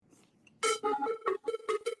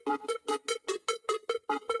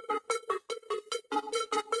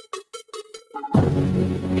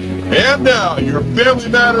And now, your Family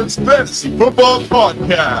Matters Fantasy Football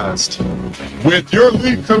Podcast with your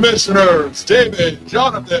league commissioners, David,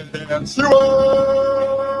 Jonathan, and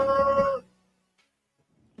Stuart.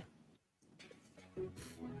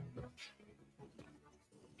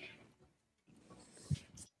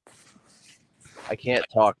 I can't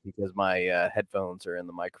talk because my headphones are in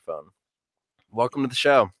the microphone. Welcome to the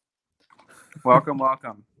show. Welcome.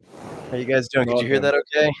 How you guys doing? Did you hear that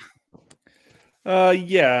okay?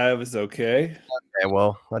 Yeah, it was okay. Okay,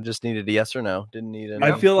 well, I just needed a yes or no. Didn't need any.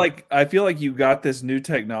 I feel like you got this new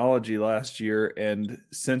technology last year, and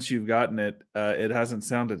since you've gotten it, it hasn't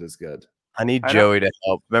sounded as good. I need Joey to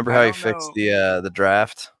help. Remember how he fixed the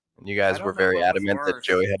draft? And you guys were very adamant that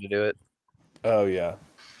Joey had to do it. Oh yeah.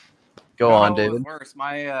 Go on, David. What was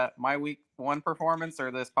worse, my week one performance or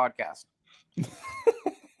this podcast?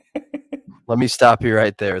 Let me stop you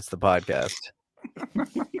right there. It's the podcast.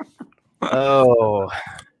 Oh,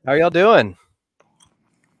 how are y'all doing?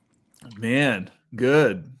 Man,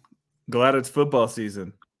 good. Glad it's football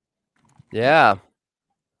season. Yeah.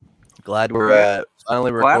 Glad we're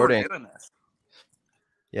finally recording. We're doing this.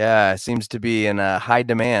 Yeah, it seems to be in high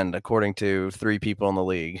demand according to 3 people in the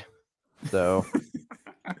league. So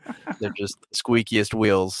they're just the squeakiest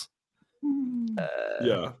wheels.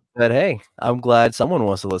 Yeah. But hey, I'm glad someone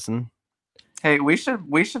wants to listen. Hey, we should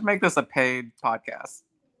make this a paid podcast,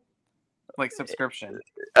 like subscription.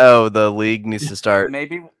 Oh, the league needs to start.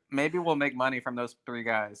 Maybe we'll make money from those 3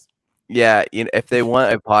 guys. Yeah, if they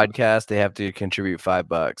want a podcast, they have to contribute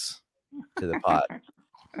 $5 to the pod,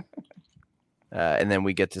 and then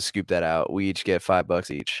we get to scoop that out. We each get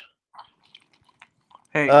 $5 each.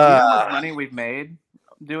 Hey, do you know how much money we've made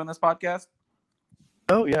doing this podcast?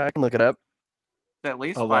 Oh yeah, I can look it up. At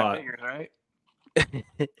least A 5 lot. figures, right?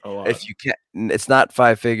 A lot. If you can, it's not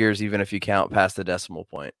 5 figures, even if you count past the decimal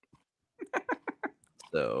point.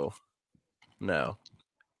 So, no.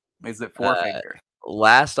 Is it 4 figures?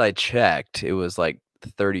 Last I checked, it was like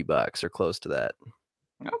 $30 or close to that.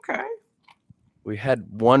 Okay. We had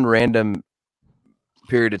one random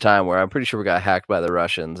period of time where I'm pretty sure we got hacked by the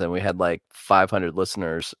Russians, and we had like 500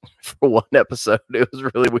 listeners for one episode. It was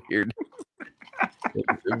really weird. It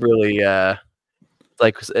really,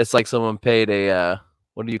 it's like someone paid a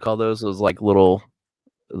what do you call those? Those like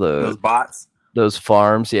those bots, those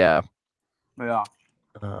farms, yeah. Yeah.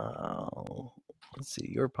 Let's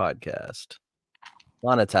see your podcast.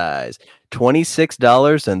 Monetize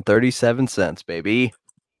 $26.37, baby.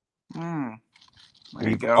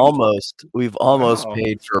 We've almost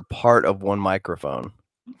paid for part of one microphone.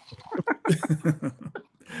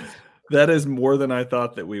 That is more than I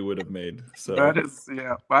thought that we would have made. So that is,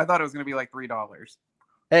 yeah. I thought it was going to be like $3.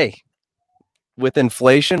 Hey, with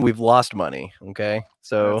inflation, we've lost money. Okay,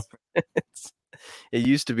 so it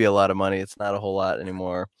used to be a lot of money. It's not a whole lot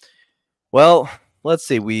anymore. Well, let's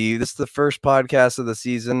see. This is the first podcast of the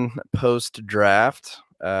season post draft.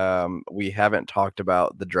 We haven't talked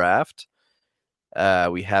about the draft.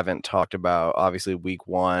 We haven't talked about, obviously, week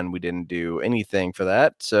 1. We didn't do anything for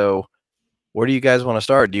that. So where do you guys want to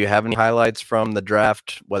start? Do you have any highlights from the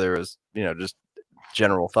draft, whether it was, just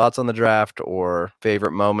general thoughts on the draft or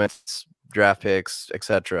favorite moments, draft picks,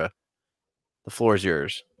 etc.? The floor is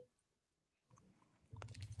yours.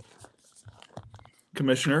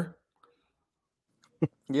 Commissioner?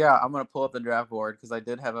 Yeah, I'm going to pull up the draft board because I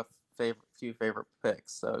did have a few favorite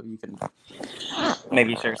picks, so you can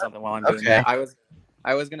maybe share something while I'm doing that. I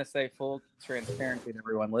was going to say, full transparency to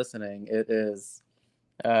everyone listening, it is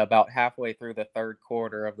about halfway through the third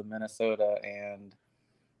quarter of the Minnesota and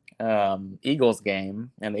Eagles game,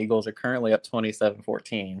 and the Eagles are currently up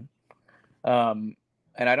 27-14. And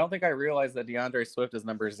I don't think I realized that DeAndre Swift is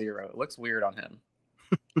number 0. It looks weird on him.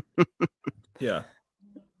 Yeah.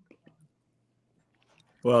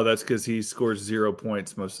 Well, that's because he scores 0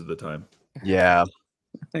 points most of the time. Yeah.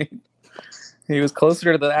 He was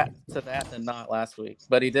closer to that than not last week,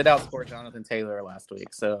 but he did outscore Jonathan Taylor last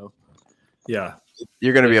week. So, yeah,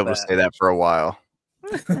 you're going to be able to say that for a while.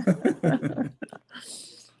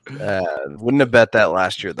 Wouldn't have bet that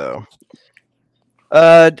last year though.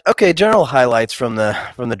 Okay, general highlights from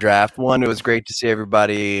the draft. One, it was great to see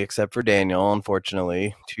everybody except for Daniel.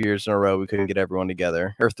 Unfortunately, 2 years in a row we couldn't get everyone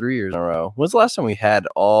together, or 3 years in a row. When's the last time we had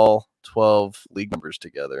all 12 league members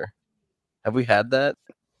together? Have we had that?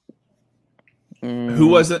 Who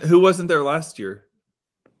wasn't there last year?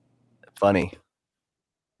 Funny.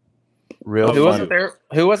 Real Who funny.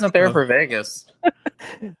 Who wasn't there for Vegas?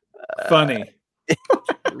 Funny.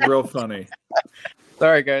 Real funny.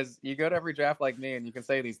 Sorry, guys. You go to every draft like me, and you can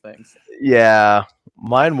say these things. Yeah,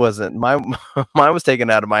 mine wasn't. Mine was taken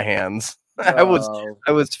out of my hands. I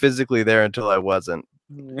was physically there until I wasn't.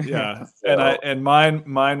 Yeah, So- and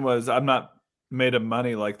mine was I'm not made of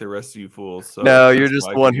money like the rest of you fools. So No, you're that's just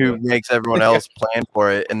why I the one could do who it. makes everyone else plan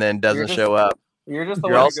for it and then doesn't just- show up. You're just the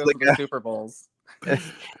You're one who also goes the to guy- the Super Bowls.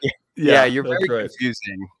 Yeah, you're that's very right.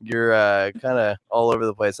 confusing. You're kind of all over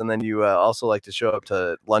the place, and then you also like to show up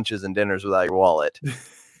to lunches and dinners without your wallet.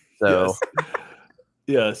 So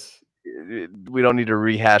Yes. we don't need to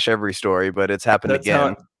rehash every story, but it's happened That's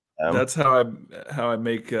again. That's how I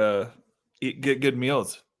make get good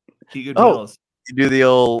meals. Eat good Oh. meals. You do the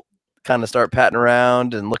old kind of start patting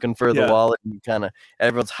around and looking for the Yeah. wallet, and kind of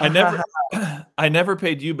everyone's. I never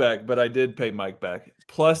paid you back, but I did pay Mike back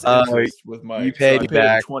plus Oh, interest with Mike. you paid so I me paid him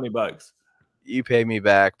back. $20. You pay me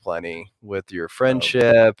back plenty with your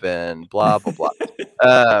friendship and blah blah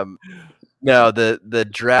blah. No, the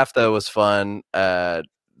draft though was fun. The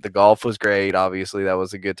golf was great. Obviously, that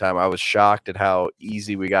was a good time. I was shocked at how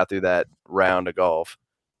easy we got through that round of golf.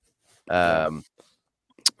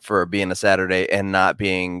 For being a Saturday and not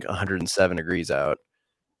being 107 degrees out.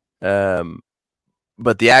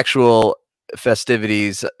 But the actual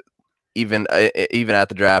festivities, even at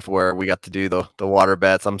the draft where we got to do the water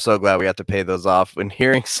bets, I'm so glad we got to pay those off. When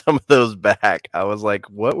hearing some of those back, I was like,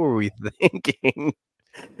 what were we thinking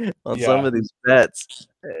on some of these bets?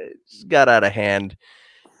 It just got out of hand.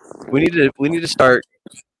 We need to start.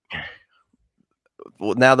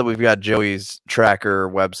 Well, now that we've got Joey's tracker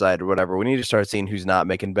website or whatever, we need to start seeing who's not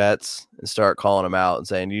making bets and start calling them out and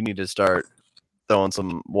saying, you need to start throwing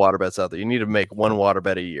some water bets out there. You need to make one water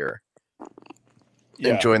bet a year.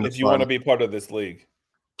 Yeah, join the if you fun. want to be part of this league.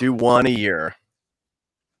 Do one a year.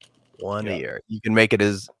 One a year. You can make it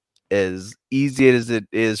as easy as it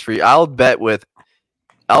is for you. I'll bet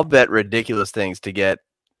ridiculous things to get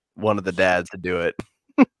one of the dads to do it.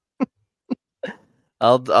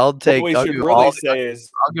 I'll take. What we I'll should give really say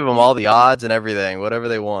is I'll give them all the odds and everything, whatever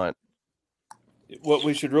they want. what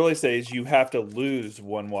we should really say is you have to lose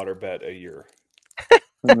one water bet a year.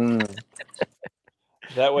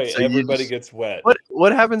 That way, So you everybody just- gets wet.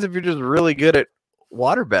 What happens if you're just really good at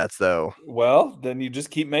water bets, though? Well, then you just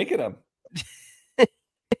keep making them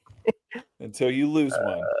until you lose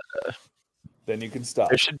one. Then you can stop.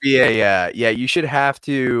 There should be a you should have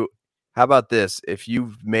to. How about this? If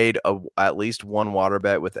you've made at least one water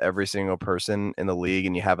bet with every single person in the league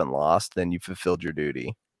and you haven't lost, then you fulfilled your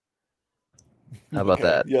duty. How about Okay.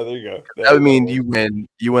 that? Yeah, there you go. That would mean you win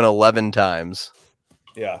 11 times.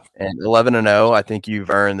 Yeah, And 11-0, I think you've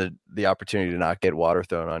earned the opportunity to not get water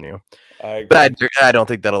thrown on you. I agree. But I don't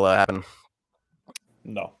think that'll happen.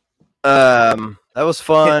 No. That was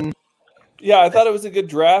fun. Yeah, I thought it was a good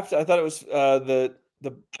draft. I thought it was the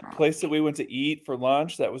place that we went to eat for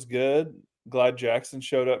lunch. That was good. Glad Jackson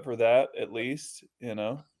showed up for that. At least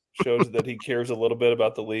shows that he cares a little bit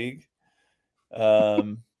about the league.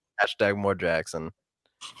 Hashtag more Jackson.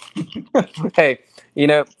 Hey,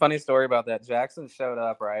 funny story about that. Jackson showed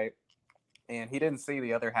up, right? And he didn't see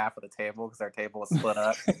the other half of the table because our table was split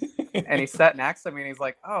up. And he sat next to me and he's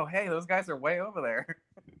like, "Oh, hey, those guys are way over there."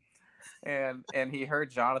 And he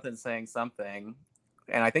heard Jonathan saying something.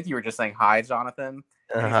 And I think you were just saying, "Hi, Jonathan."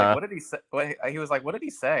 And he's like, "What did he say?" He was like, "What did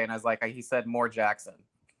he say?" And I was like, "He said more Jackson."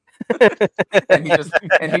 and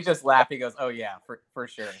he just laughed. He goes, "Oh yeah, for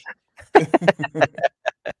sure."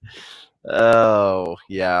 Oh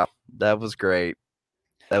yeah, that was great.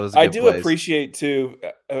 That was. I do appreciate too.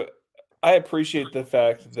 I appreciate the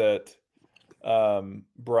fact that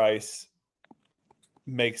Bryce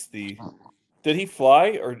makes the. Did he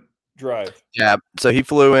fly or drive? Yeah, so he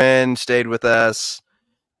flew in, stayed with us.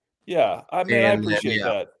 Yeah, I mean, I appreciate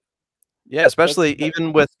that. Yeah, especially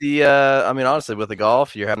even with the. Honestly, with the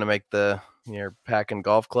golf, you're having to make you're packing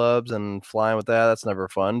golf clubs and flying with that. That's never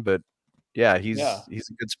fun, but yeah, he's a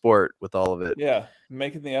good sport with all of it. Yeah,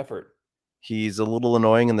 making the effort. He's a little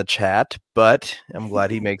annoying in the chat, but I'm glad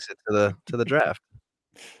he makes it to the draft.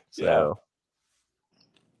 So,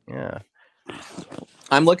 yeah.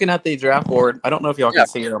 I'm looking at the draft board. I don't know if y'all can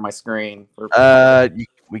see it on my screen.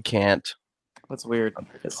 We can't. That's weird.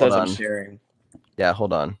 It says I'm sharing. Yeah,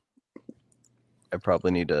 hold on. I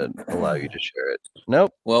probably need to allow you to share it.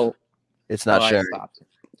 Nope. Well, it's not sharing.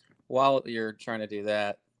 While you're trying to do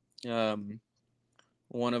that,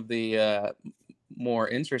 one of the more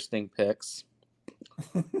interesting picks,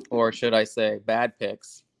 or should I say bad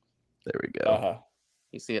picks. There we go.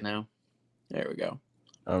 You see it now? There we go.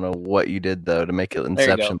 I don't know what you did, though, to make it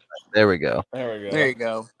Inception. There we go. There you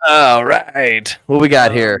go. All right. What we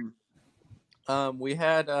got here? We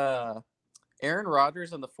had Aaron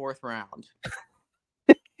Rodgers in the 4th round.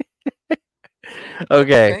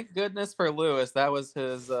 Okay. Thank goodness for Lewis. That was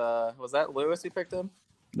his. Was that Lewis who picked him?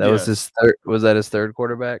 That was his third. Was that his third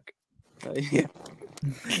quarterback? Yeah.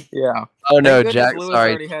 Yeah. Oh no, Thank Jack. goodness Lewis Sorry,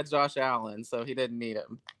 already had Josh Allen, so he didn't need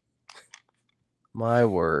him. my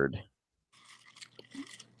word.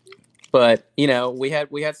 But we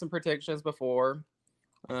had some predictions before,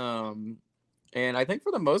 and I think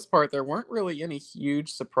for the most part there weren't really any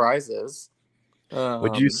huge surprises.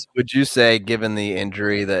 Would you say, given the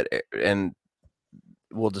injury that, and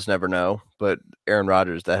we'll just never know, but Aaron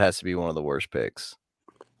Rodgers, that has to be one of the worst picks?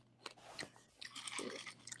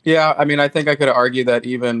 Yeah, I mean, I think I could argue that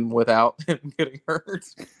even without him getting hurt.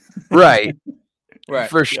 Right. Right.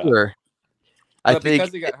 For sure. I But think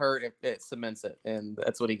because he got hurt, it cements it, and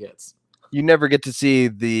that's what he gets. you never get to see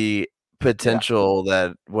the potential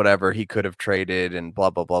that whatever he could have traded and blah,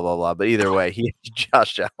 blah, blah, blah, blah. But either way, he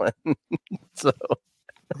Josh Allen. So,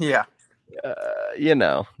 Yeah.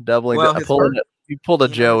 doubling. Well, You pulled a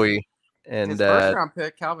Joey. And his first round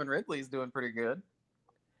pick, Calvin Ridley, is doing pretty good.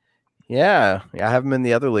 Yeah, I have him in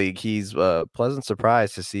the other league. He's a pleasant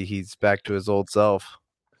surprise to see he's back to his old self.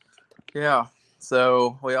 Yeah.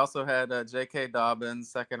 So we also had J.K. Dobbins,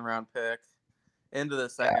 second round pick, into the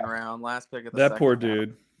second round, last pick of the second. That poor round.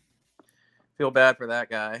 dude. Feel bad for that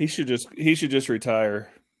guy. He should just retire.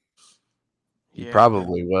 He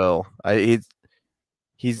probably will.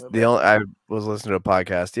 He's the only. I was listening to a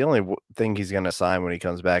podcast. The only thing he's going to sign when he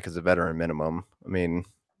comes back is a veteran minimum. I mean,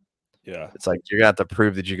 yeah, it's like you're going to have to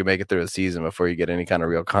prove that you can make it through the season before you get any kind of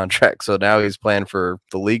real contract. So now he's playing for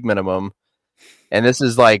the league minimum, and this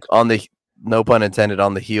is like on the, no pun intended,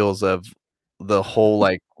 on the heels of the whole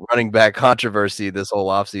like running back controversy this whole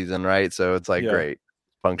offseason, right? So it's like great,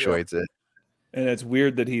 punctuates it. And it's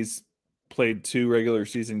weird that he's played 2 regular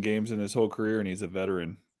season games in his whole career, and he's a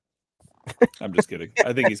veteran. I'm just kidding.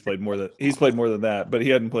 I think he's played more than that, but he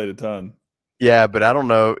hadn't played a ton. Yeah, but I don't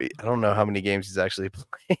know how many games he's actually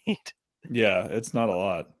played. Yeah, it's not a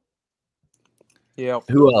lot. Yeah.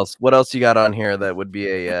 Who else? What else you got on here that would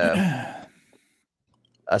be a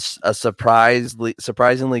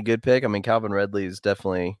surprisingly good pick? I mean, Calvin Ridley is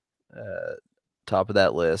definitely top of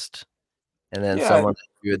that list. And then someone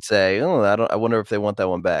you would say, "Oh, I wonder if they want that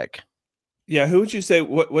one back." Yeah, who would you say?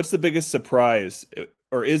 What's the biggest surprise,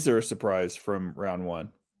 or is there a surprise from round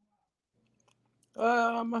 1?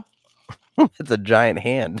 It's a giant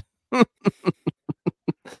hand. That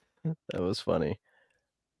was funny.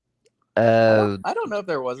 I don't know if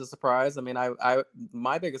there was a surprise. I mean,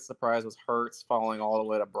 my biggest surprise was Hurts falling all the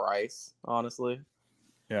way to Bryce. Honestly,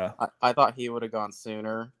 yeah, I thought he would have gone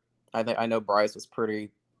sooner. I know Bryce was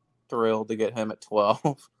pretty thrilled to get him at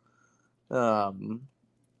 12,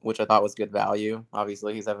 which I thought was good value.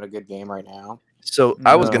 Obviously, he's having a good game right now. So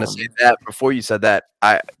I was going to say that before you said that.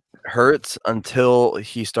 Hurts, until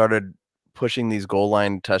he started pushing these goal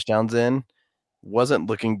line touchdowns in, wasn't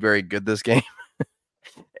looking very good this game.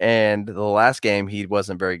 And the last game he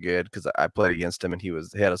wasn't very good because I played against him and he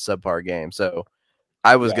had a subpar game. So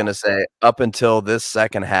I was going to say up until this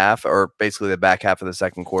second half, or basically the back half of the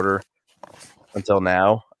second quarter until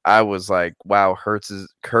now, I was like, wow, Hurts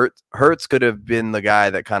could have been the guy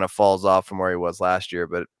that kind of falls off from where he was last year,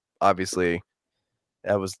 but obviously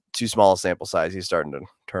that was too small a sample size. He's starting to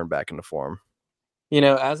turn back into form.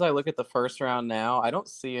 As I look at the first round now, I don't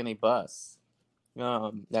see any busts.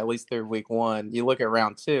 At least through week 1. You look at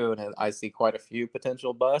round 2, and I see quite a few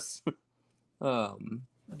potential busts.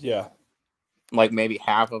 Yeah, like maybe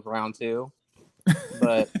half of round 2,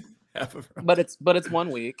 but it's 1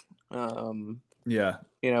 week. Yeah,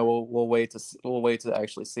 we'll wait to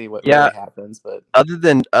actually see what really happens. But other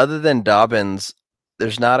than Dobbins,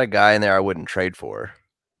 there's not a guy in there I wouldn't trade for.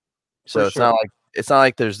 So it's not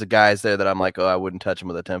like there's the guys there that I'm like, oh, I wouldn't touch him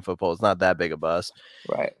with a 10-foot pole. It's not that big a bust,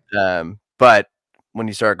 right? But when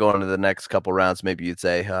you start going to the next couple rounds, maybe you'd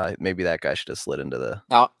say maybe that guy should have slid into the.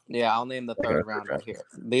 I'll name the third round right here.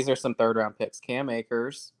 These are some third round picks: Cam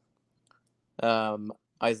Akers,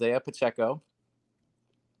 Isaiah Pacheco,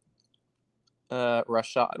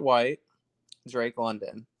 Rashad White, Drake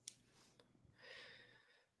London.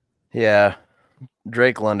 Yeah,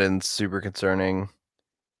 Drake London's super concerning.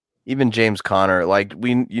 Even James Conner, like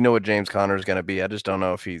you know what James Conner is going to be. I just don't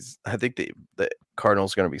know if he's. I think the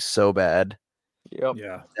Cardinals going to be so bad. Yep.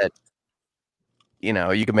 Yeah. That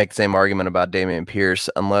you can make the same argument about Dameon Pierce,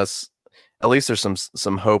 unless at least there's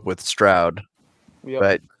some hope with Stroud. Yep.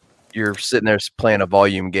 But you're sitting there playing a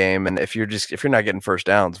volume game, and if you're not getting first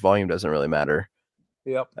downs, volume doesn't really matter.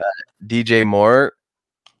 Yep. DJ Moore,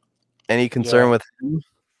 any concern with him?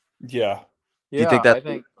 Yeah. Do you think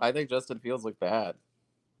that? I think Justin Fields looked bad.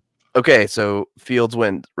 Okay, so Fields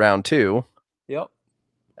went round 2. Yep.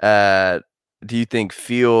 Do you think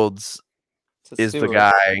Fields is the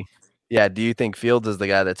guy? Yeah. Do you think Fields is the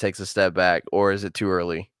guy that takes a step back, or is it too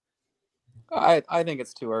early? I think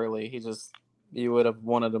it's too early. You would have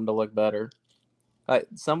wanted him to look better. I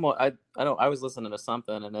was listening to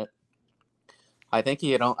something and I think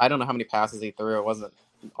I don't know how many passes he threw. It wasn't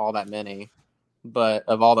all that many, but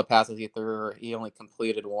of all the passes he threw, he only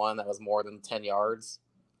completed one that was more than 10 yards.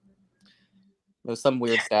 It was some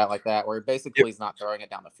weird stat like that where basically he's not throwing it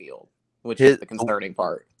down the field, which is the concerning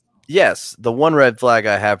part. Yes, the one red flag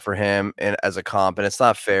I have for him and as a comp, and it's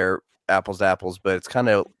not fair, apples to apples, but it's kind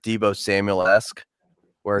of Deebo Samuel-esque,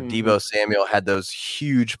 where Deebo Samuel had those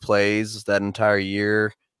huge plays that entire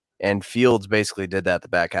year, and Fields basically did that the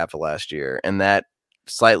back half of last year, and that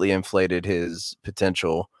slightly inflated his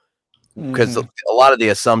potential. Because a lot of the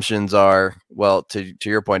assumptions are, well, to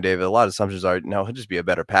your point, David, a lot of assumptions are, no, he'll just be a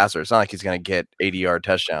better passer. It's not like he's going to get 80-yard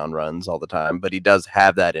touchdown runs all the time, but he does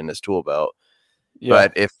have that in his tool belt. Yeah.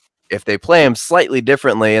 But if they play him slightly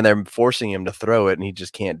differently and they're forcing him to throw it and he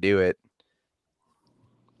just can't do it,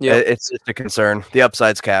 it's just a concern. The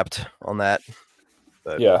upside's capped on that.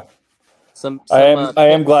 But. Yeah. I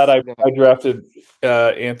am glad I drafted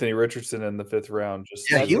Anthony Richardson in the 5th round.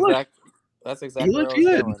 That's exactly what I was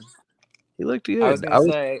doing. He looked good. I was going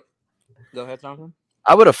to say, go ahead, Jonathan.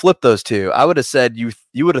 I would have flipped those two. I would have said you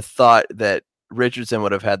would have thought that Richardson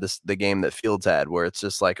would have had the game that Fields had, where it's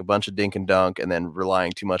just like a bunch of dink and dunk and then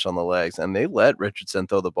relying too much on the legs. And they let Richardson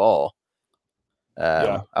throw the ball.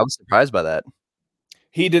 I was surprised by that.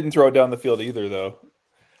 He didn't throw it down the field either, though.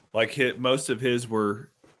 Like most of his were.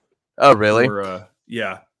 Oh, really?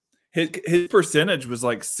 Yeah. His percentage was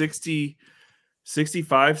like 65,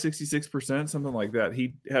 66%, something like that.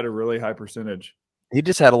 He had a really high percentage. He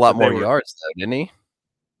just had a lot more yards, though, didn't he?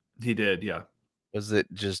 He did, yeah. Was it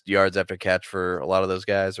just yards after catch for a lot of those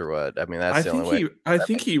guys, or what? I mean, that's the only way. I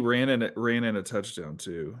think he ran in a touchdown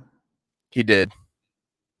too. He did.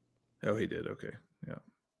 Oh, he did. Okay, yeah.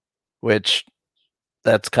 Which,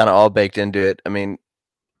 that's kind of all baked into it. I mean,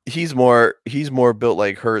 he's more built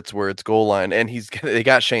like Hurts, where it's goal line, and they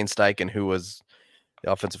got Shane Steichen, who was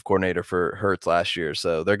the offensive coordinator for Hurts last year,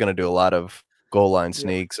 so they're going to do a lot of goal line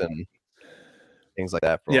sneaks and things like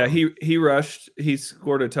that. He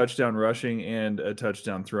scored a touchdown rushing and a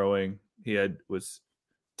touchdown throwing. He was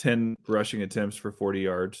 10 rushing attempts for 40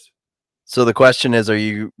 yards. So the question is, are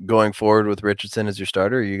you going forward with Richardson as your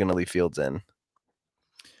starter, or are you going to leave Fields in?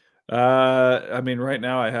 I mean, right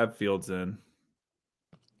now I have Fields in.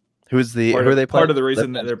 Who are they playing? Part of the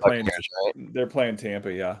reason that they're playing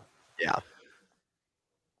Tampa, yeah. Yeah.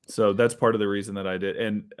 So that's part of the reason that I did.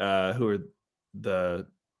 And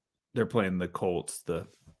they're playing the Colts. The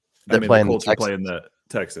Colts are playing the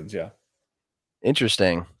Texans, yeah.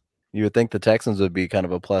 Interesting. You would think the Texans would be kind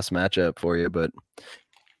of a plus matchup for you, but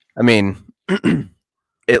I mean,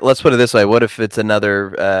 let's put it this way. What if it's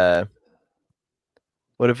another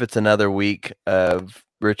week of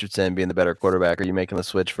Richardson being the better quarterback? Are you making the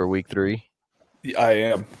switch for week 3? I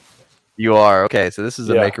am. You are? Okay, so this is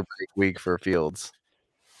a make or break week for Fields.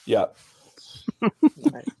 Yeah.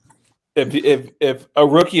 If a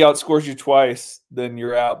rookie outscores you twice, then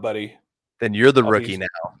you're out, buddy. Then you're the rookie now.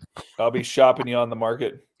 I'll be shopping you on the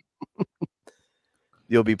market.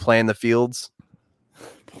 You'll be playing the Fields?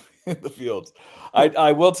 The Fields.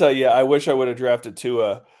 I will tell you, I wish I would have drafted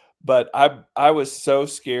Tua, but I was so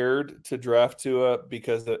scared to draft Tua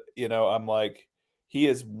because I'm like, he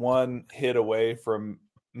is one hit away from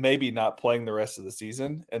maybe not playing the rest of the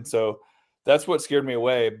season, and so that's what scared me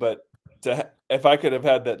away. But if I could have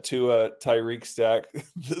had that Tua Tyreek stack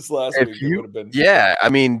this last week, it would have been. Yeah, I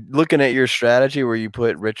mean, looking at your strategy where you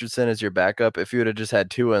put Richardson as your backup, if you would have just had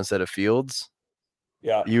Tua instead of Fields,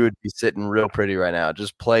 you would be sitting real pretty right now.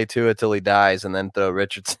 Just play Tua till he dies and then throw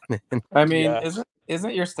Richardson in. I mean,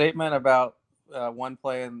 isn't your statement about one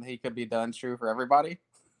play and he could be done true for everybody?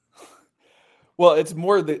 Well, it's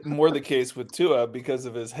more the case with Tua because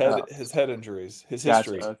of his head injuries, his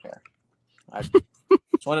history. Gotcha, okay. I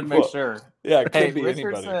just wanted to make sure. Yeah, it could be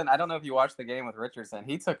Richardson, anybody. I don't know if you watched the game with Richardson.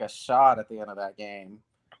 He took a shot at the end of that game,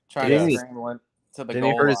 trying to scramble to the goal line.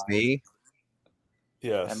 Didn't he hurt his knee?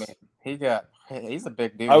 Yes. I mean, he's a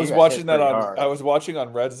big dude. I was watching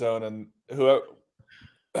on Red Zone, and the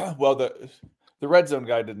Red Zone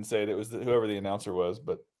guy didn't say it. It was whoever the announcer was,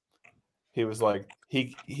 but he was like,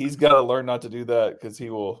 he's got to learn not to do that because he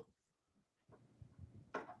will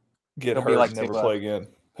get hurt and never play again.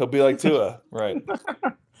 He'll be like Tua, right?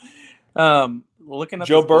 Looking at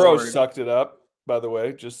Joe Burrow sucked it up, by the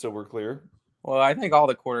way, just so we're clear. Well, I think all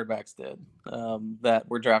the quarterbacks did that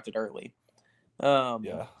were drafted early.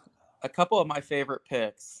 Yeah. A couple of my favorite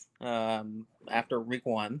picks after week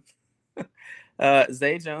 1.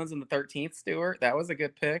 Zay Jones in the 13th, Stuart. That was a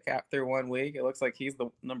good pick after 1 week. It looks like he's the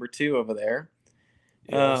number 2 over there.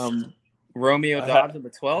 Yes. Romeo Dobbs in the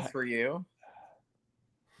 12th for you.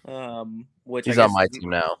 Which he's I on guess my team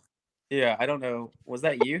now. Yeah, I don't know. Was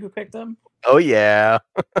that you who picked him? Oh yeah.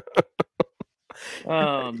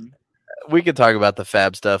 We could talk about the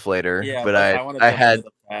fab stuff later. Yeah, but I had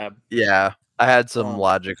the fab. Yeah, I had some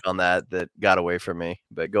logic on that got away from me.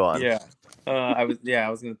 But go on. Yeah, I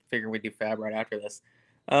was gonna figure we'd do fab right after this.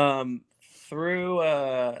 Through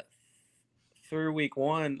week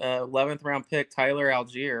 1, 11th round pick Tyler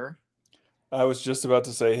Algier. I was just about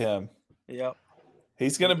to say him. Yep.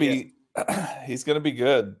 He's gonna be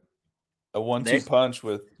good. A 1-2 punch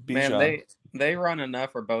with Bijan. Man, they run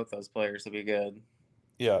enough for both those players to be good.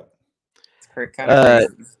 Yeah. It's kind of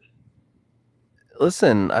crazy.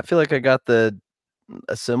 Listen, I feel like I got a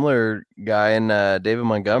similar guy in David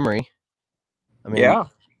Montgomery. I mean,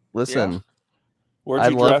 listen, I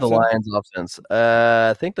love the Lions offense.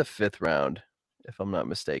 I think the 5th round, if I'm not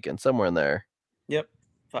mistaken, somewhere in there. Yep,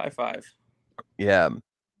 5-5. Yeah.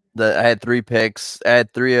 I had 3 picks. I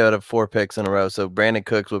had 3 out of 4 picks in a row. So Brandon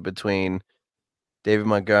Cooks was between David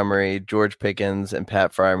Montgomery, George Pickens, and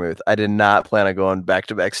Pat Freiermuth. I did not plan on going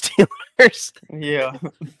back-to-back Steelers. Yeah.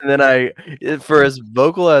 And then for as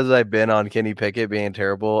vocal as I've been on Kenny Pickett being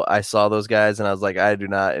terrible, I saw those guys and I was like, I do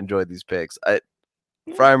not enjoy these picks.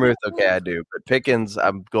 Freiermuth, okay, I do. But Pickens,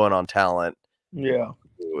 I'm going on talent. Yeah.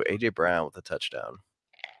 Ooh, A.J. Brown with a touchdown.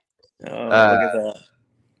 Oh, look at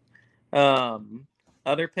that.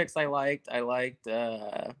 Other picks I liked, I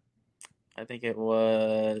think it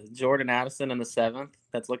was Jordan Addison in the 7th.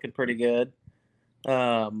 That's looking pretty good.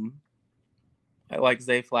 I like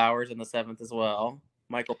Zay Flowers in the 7th as well.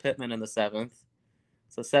 Michael Pittman in the 7th.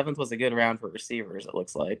 So 7th was a good round for receivers, it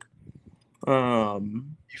looks like. You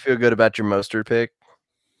feel good about your Mostert pick?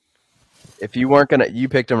 If you weren't you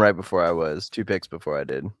picked him right before I was. 2 picks before I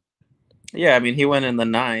did. Yeah, I mean, he went in the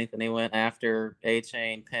 9th, and he went after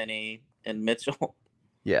A-Chain, Penny, and Mitchell.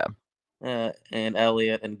 Yeah. And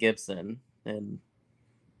Elliott and Gibson, and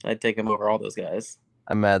I'd take him over all those guys.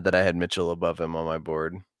 I'm mad that I had Mitchell above him on my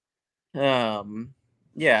board. Yeah,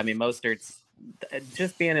 I mean, Mostert's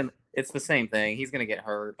just being in. It's the same thing. He's gonna get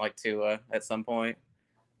hurt like Tua at some point,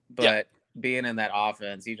 but being in that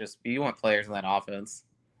offense, you want players in that offense.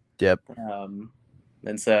 Yep.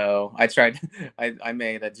 And so I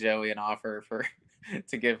made a Joey an offer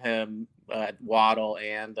to give him Waddle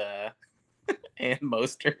and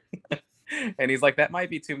Mostert. And he's like, that might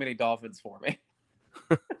be too many Dolphins for me.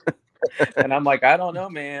 And I'm like, I don't know,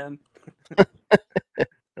 man. I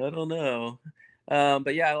don't know.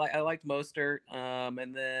 But yeah, I liked Mostert.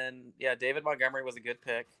 And then, David Montgomery was a good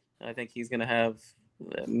pick. I think he's going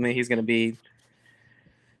to be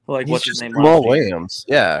like, what's his name? Jamal Williams.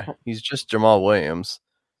 Yeah, he's just Jamal Williams.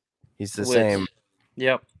 He's the same.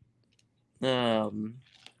 Yep. And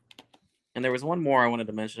there was one more I wanted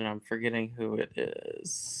to mention. I'm forgetting who it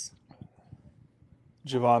is.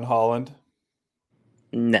 Javon Holland.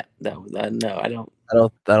 No, I don't. I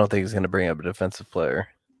don't think he's going to bring up a defensive player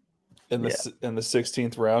in the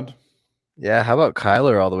 16th round. Yeah, how about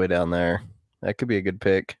Kyler all the way down there? That could be a good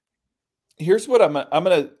pick. Here's what I'm going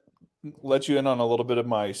to let you in on a little bit of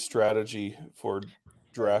my strategy for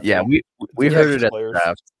drafting. Yeah, we heard it at the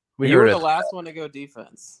draft. You were the last one to go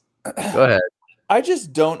defense. Go ahead. I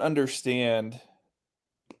just don't understand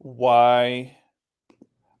why.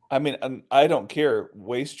 I mean, I don't care.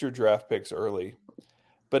 Waste your draft picks early.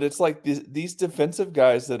 But it's like these defensive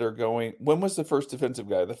guys that are going. When was the first defensive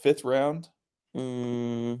guy? The 5th round?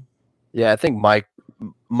 Yeah, I think Mike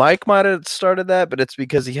might have started that, but it's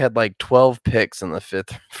because he had like 12 picks in the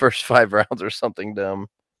first 5 rounds or something dumb.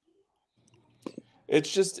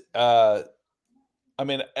 It's just, I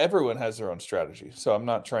mean, everyone has their own strategy, so I'm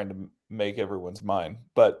not trying to make everyone's mind.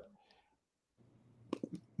 But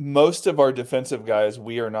most of our defensive guys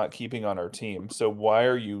we are not keeping on our team. So why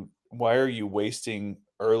are you wasting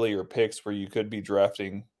earlier picks where you could be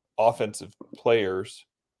drafting offensive players?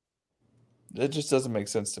 It just doesn't make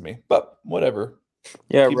sense to me. But whatever.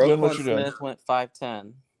 Yeah, Roquan Smith went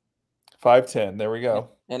 5'10". 5'10", there we go.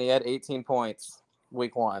 And he had 18 points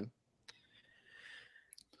week 1.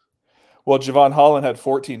 Well, Javon Holland had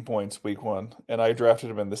 14 points week 1, and I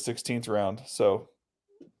drafted him in the 16th round. So,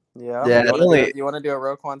 yeah. You want to do a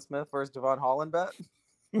Roquan Smith versus Javon Holland bet?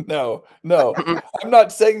 No. I'm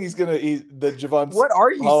not saying he's gonna eat the Javon. What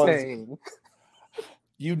are you saying?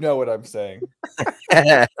 You know what I'm saying.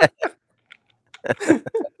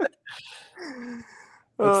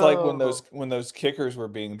 It's like when those kickers were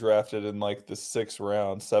being drafted in like the 6th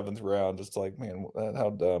round, 7th round. It's like, man,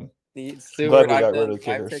 how dumb. Stewart,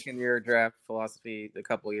 I've taken your draft philosophy a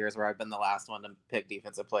couple of years where I've been the last one to pick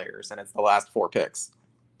defensive players, and it's the last 4 picks.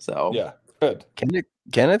 So yeah, Good.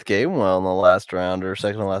 Kenneth Gainwell in the last round or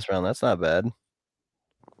second to last round. That's not bad.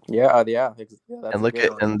 Yeah. That's and look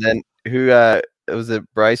at and then who was it?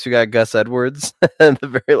 Bryce who got Gus Edwards in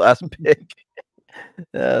the very last pick.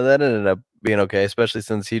 That ended up being okay, especially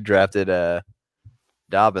since he drafted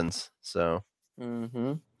Dobbins. So.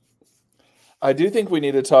 Mm-hmm. I do think we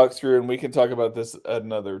need to talk through, and we can talk about this at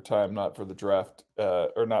another time, not for the draft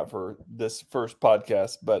or not for this first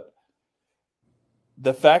podcast, but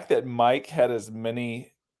the fact that Mike had as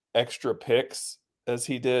many extra picks as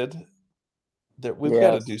he did, that we've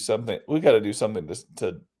got to do something. We've got to do something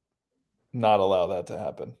to not allow that to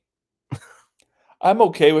happen. I'm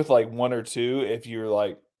okay with like one or two if you're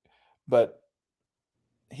like, but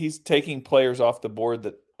he's taking players off the board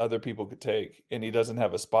that other people could take, and he doesn't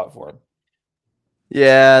have a spot for them.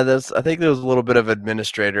 Yeah, I think there was a little bit of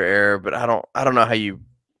administrator error, but I don't know how you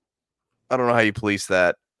police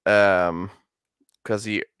that. Because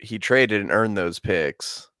he traded and earned those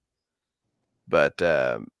picks. But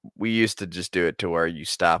we used to just do it to where you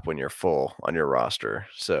stop when you're full on your roster.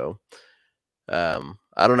 So I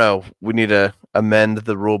don't know. We need to amend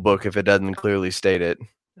the rule book if it doesn't clearly state it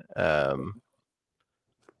to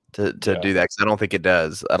do that, because I don't think it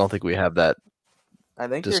does. I don't think we have that. I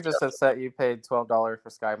think you're just upset you paid $12 for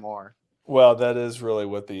Sky Moore. Well, that is really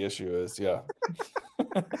what the issue is, yeah.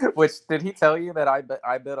 Which, did he tell you that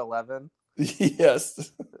I bid 11?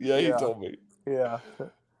 Yes. Yeah, he told me. Yeah.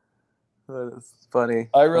 That's funny.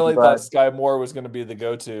 I really thought Sky Moore was going to be the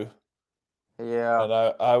go-to. Yeah. And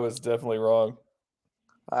I was definitely wrong.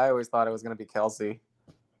 I always thought it was going to be Kelsey.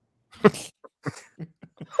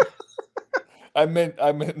 I meant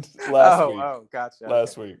last week. Oh, gotcha.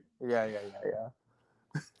 Last week. Yeah.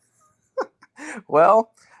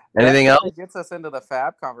 Well, anything else gets us into the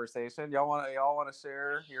Fab conversation. Y'all want to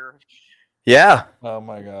share your? Yeah. Oh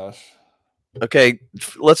my gosh. Okay,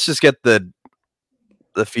 let's just get the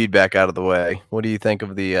feedback out of the way. What do you think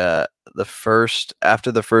of the first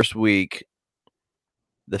after the first week,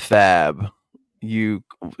 the Fab?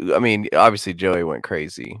 I mean, obviously Joey went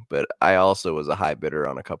crazy, but I also was a high bidder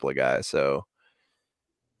on a couple of guys. So,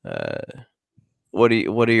 what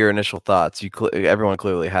are your initial thoughts? Everyone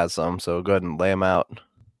clearly has some, so go ahead and lay them out.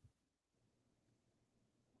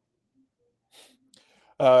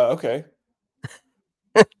 Okay.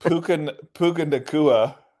 Puka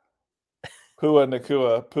Nakua. Pua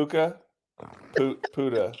Nakua. Puka?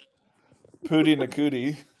 Puda. Pooty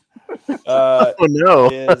Nakudi. Oh, no.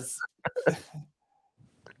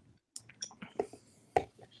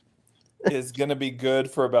 Is going to be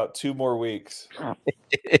good for about 2 more weeks.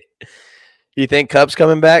 You think Cup's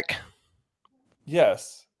coming back?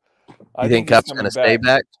 Yes. I think Cup's going to stay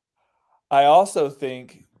back? I also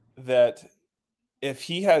think that if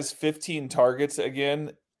he has 15 targets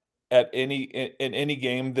again in any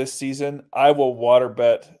game this season, I will water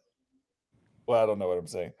bet. Well, I don't know what I'm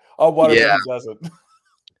saying. I'll water bet he doesn't.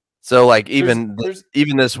 So, like, even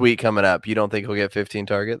this week coming up, you don't think he'll get 15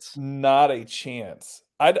 targets? Not a chance.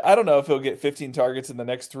 I don't know if he'll get 15 targets in the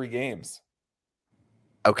next 3 games.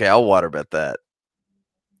 Okay, I'll water bet that.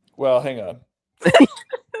 Well, hang on.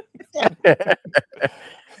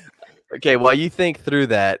 Okay, while you think through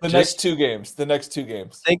that, the next two games.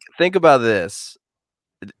 Think about this.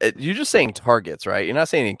 You're just saying targets, right? You're not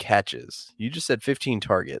saying any catches. You just said 15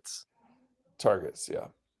 targets. Targets, yeah.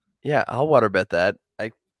 Yeah, I'll water bet that.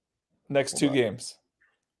 Next 2 games.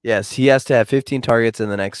 Yes, he has to have 15 targets in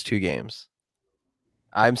the next 2 games.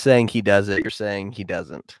 I'm saying he does it. You're saying he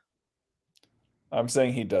doesn't. I'm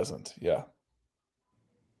saying he doesn't. Yeah.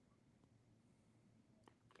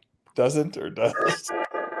 Doesn't or does?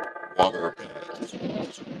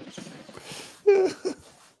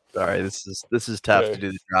 Sorry, this is tough to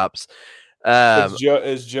do the drops.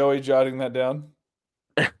 Is Joey jotting that down?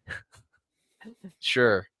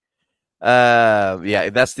 Sure. Yeah,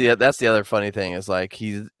 that's the other funny thing is like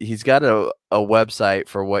he's got a website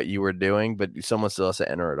for what you were doing, but someone still has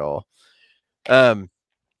to enter it all. I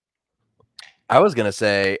was gonna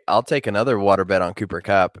say I'll take another water bet on Cooper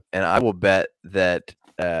Kupp, and I will bet that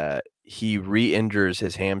he re-injures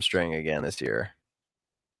his hamstring again this year.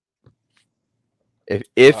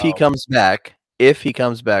 If he comes back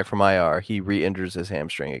from IR, he re-injures his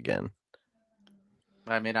hamstring again.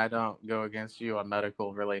 I mean, I don't go against you on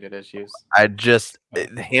medical related issues. The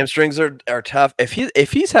hamstrings are tough.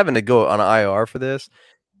 If he's having to go on IR for this,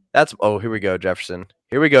 here we go, Jefferson.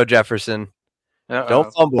 Uh-oh.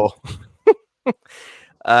 Don't fumble.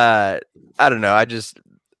 I don't know.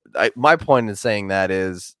 My point in saying that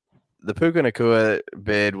is the Puka Nakua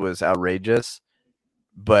bid was outrageous,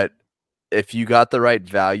 but if you got the right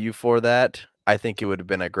value for that, I think it would have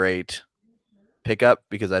been a great pickup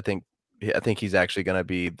because I think I think he's actually going to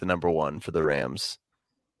be the number one for the Rams.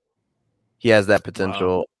 He has that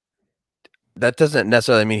potential. Wow. That doesn't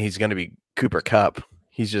necessarily mean he's going to be Cooper Kupp.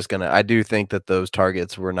 He's just going to. I do think that those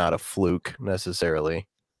targets were not a fluke necessarily.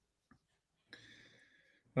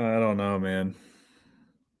 I don't know, man.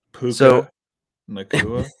 Puka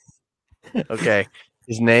Nacua. Okay,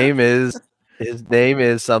 his name is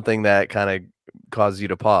something that kind of causes you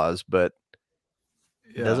to pause, but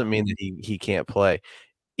it doesn't mean that he can't play.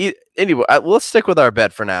 Anyway, let's stick with our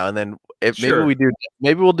bet for now, and then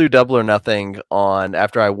maybe we'll do double or nothing on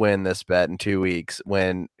after I win this bet in 2 weeks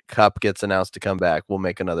when Kupp gets announced to come back. We'll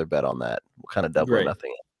make another bet on that. We'll kind of double or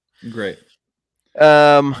nothing. Great.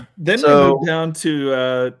 Then we move down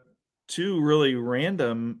to two really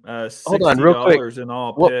random $60 in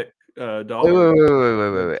all pick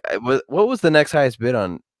dollars. Wait. What was the next highest bid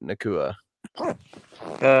on Nacua?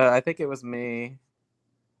 I think it was me.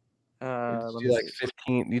 You did like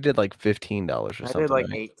 15. You did like $15 or something. I did like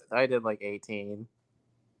right? I did like 18.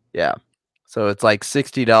 Yeah, so it's like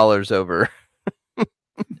 $60 over.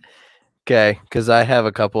 Okay, because I have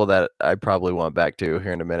a couple that I probably want back to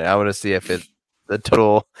here in a minute. I want to see if it's the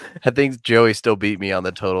total. I think Joey still beat me on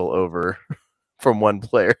the total over from one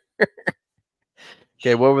player.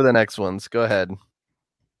 Okay, what were the next ones? Go ahead.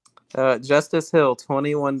 Justice Hill,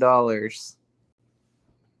 $21.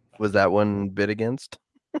 Was that one bid against?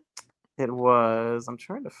 It was. I'm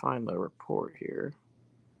trying to find the report here.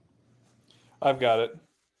 I've got it.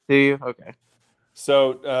 Do you? Okay.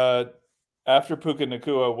 So after Puka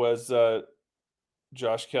Nacua was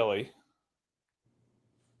Josh Kelly.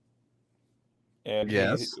 And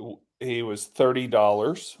yes, he was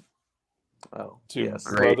 $30. Oh, to yes.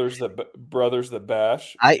 brothers that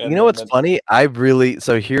bash. You know what's funny?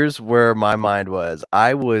 So here's where my mind was.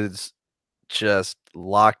 I was just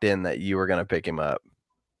locked in that you were going to pick him up.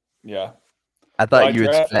 Yeah. I thought you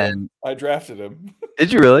would spend. I drafted him.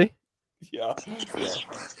 Did you really? Yeah.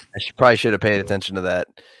 I probably should have paid attention to that.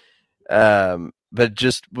 But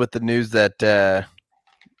just with the news that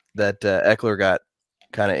Eckler got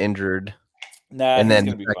kind of injured. Nah, and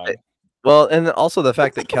then be fine. And also the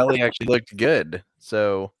fact that Kelly actually looked good.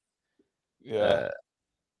 So yeah.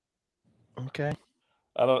 Okay.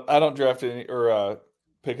 I don't draft any or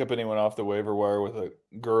pick up anyone off the waiver wire with a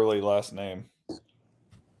girly last name.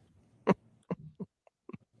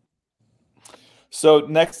 So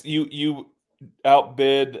next, you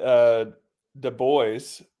outbid Du Bois,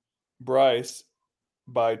 Bryce,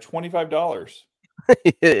 by $25.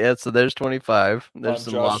 Yeah, so there's 25. There's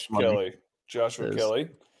some Josh Kelly, Kelly,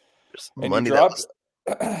 and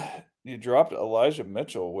you dropped Elijah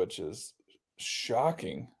Mitchell, which is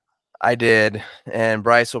shocking. I did, and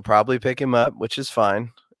Bryce will probably pick him up, which is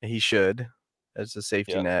fine. He should, as a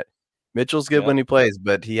safety net. Mitchell's good when he plays,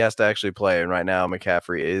 but he has to actually play. And right now,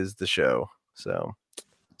 McCaffrey is the show. So,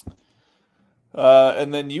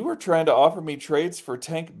 and then you were trying to offer me trades for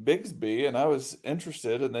Tank Bigsby, and I was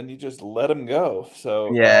interested, and then you just let him go. So,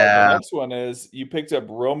 the next one is you picked up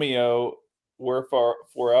Romeo. Wherefore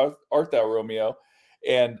art thou, Romeo?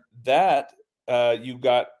 And that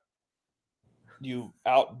you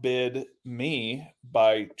outbid me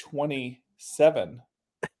by $27.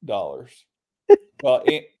 Well,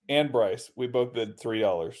 and Bryce, we both bid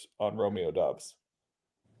 $3 on Romeo Dobbs.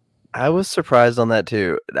 I was surprised on that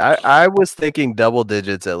too. I was thinking double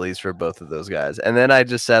digits at least for both of those guys, and then I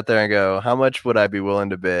just sat there and go, "How much would I be willing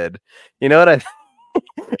to bid?" You know what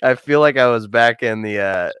I feel like I was back in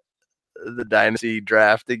the dynasty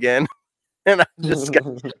draft again, and I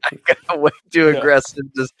got way too aggressive.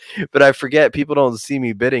 But I forget people don't see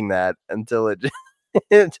me bidding that until it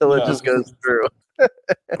just goes through.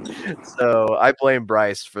 So I blame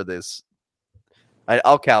Bryce for this.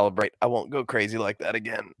 I'll calibrate. I won't go crazy like that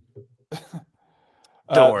again.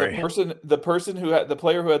 Don't worry. The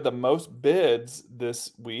player who had the most bids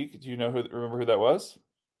this week. Do you remember who that was?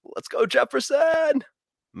 Let's go, Jefferson.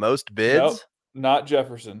 Most bids? No, not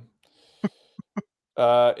Jefferson.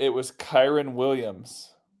 It was Kyron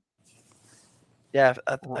Williams. Yeah,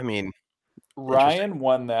 I mean, Ryan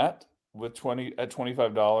won that with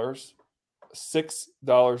 $25.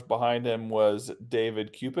 $6 behind him was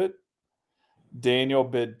David Cupid. Daniel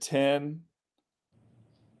bid 10.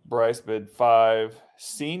 Bryce bid 5.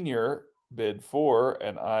 Senior bid 4,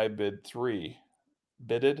 and I bid 3.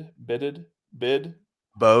 Bid.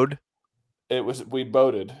 Bode. We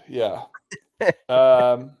boated, yeah.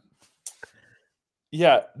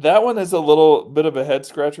 Yeah, that one is a little bit of a head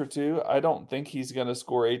scratcher too. I don't think he's going to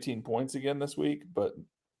score 18 points again this week, but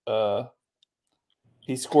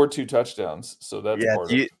he scored 2 touchdowns, so that's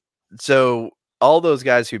part of it. So all those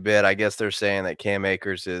guys who bid, I guess they're saying that Cam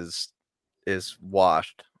Akers is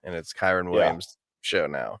washed and it's Kyron Williams' show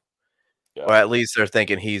now. Yeah. Or at least they're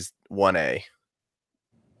thinking he's 1A.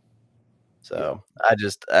 So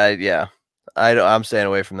I'm staying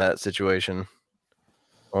away from that situation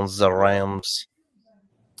on the Rams.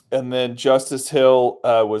 And then Justice Hill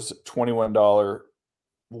was $21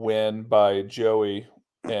 win by Joey,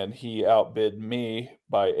 and he outbid me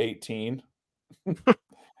by 18,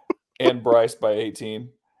 and Bryce by 18,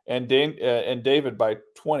 and David by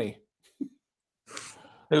 20.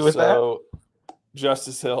 Who was that?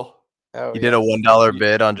 Justice Hill. Oh, you did a $1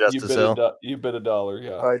 bid on Justice Hill? You bid $1,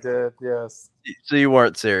 yeah. I did, yes. So you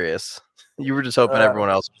weren't serious. You were just hoping everyone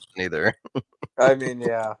else wasn't either. I mean,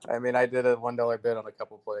 yeah. I mean, I did a $1 bid on a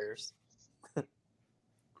couple players.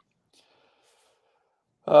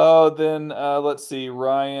 Then let's see.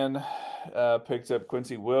 Ryan picked up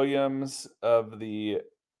Quincy Williams of the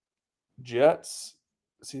Jets.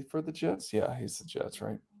 Is he for the Jets? Yeah, he's the Jets,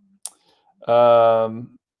 right?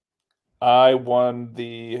 I won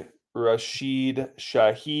the Rashid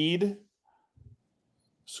Shaheed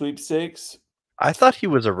sweepstakes. I thought he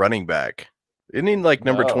was a running back. Isn't he like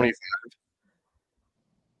number 25?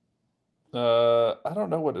 I don't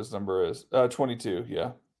know what his number is. 22,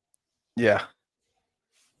 yeah. Yeah.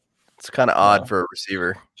 It's kind of odd for a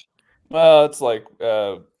receiver. Well, it's like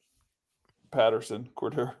Patterson,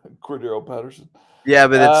 Cordero Patterson. Yeah,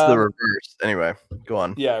 but it's the reverse. Anyway, go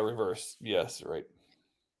on. Yeah, reverse. Yes, right.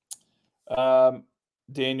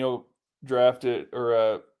 Daniel drafted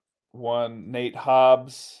won Nate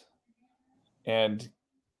Hobbs and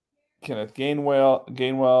Kenneth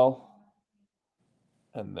Gainwell.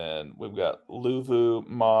 And then we've got Luvu,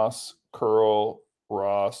 Moss, Curl,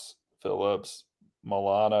 Ross, Phillips,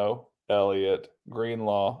 Milano, Elliott,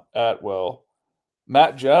 Greenlaw, Atwell,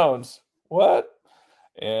 Matt Jones. What?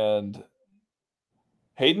 And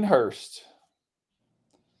Hayden Hurst.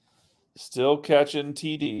 Still catching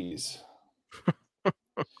TDs.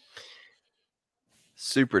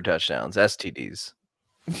 Super touchdowns, STDs.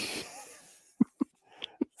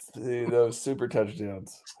 See those super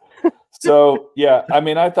touchdowns. So, yeah, I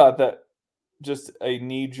mean, I thought that just a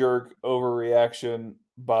knee-jerk overreaction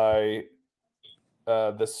by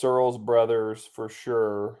the Searles brothers for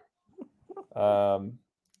sure. I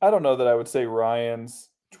don't know that I would say Ryan's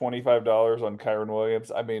 $25 on Kyron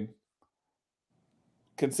Williams. I mean,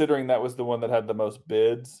 considering that was the one that had the most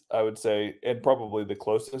bids, I would say, and probably the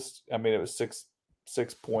closest. I mean, it was 6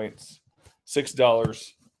 points,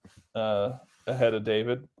 $6 ahead of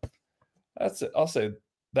David. That's it. I'll say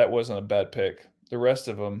that wasn't a bad pick. The rest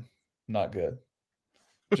of them, not good.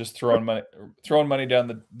 Just throwing money down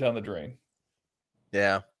the drain.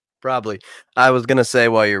 Yeah, probably. I was gonna say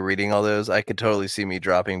while you're reading all those, I could totally see me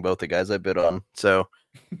dropping both the guys I bid on. So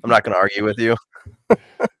I'm not gonna argue with you.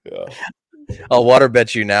 Yeah. I'll water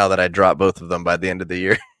bet you now that I drop both of them by the end of the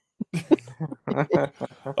year. Oh, I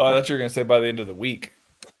thought you were gonna say by the end of the week.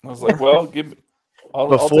 I was like, well, give me. I'll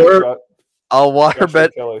water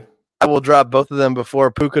bet. Kelly. I will drop both of them before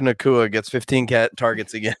Puka Nacua gets 15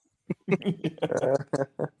 targets again.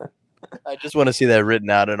 I just want to see that written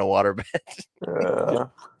out in a water bet. Puka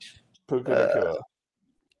Nacua.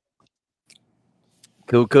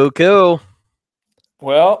 Cool.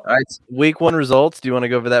 Well, all right. Week 1 results. Do you want to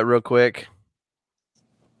go over that real quick?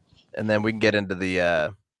 And then we can get into the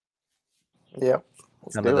yep.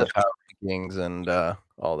 Kind of the power rankings and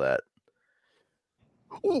all that.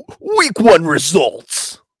 Week 1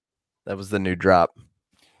 results. That was the new drop.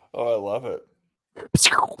 Oh, I love it.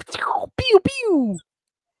 Pew pew.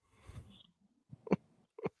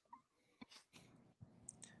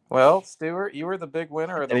 Well, Stuart, you were the big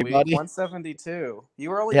winner of the week. 172. You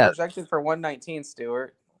were only projected for 119,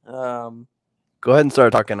 Stuart. Go ahead and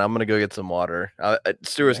start talking. I'm gonna go get some water.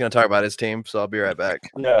 Stuart's gonna talk about his team, so I'll be right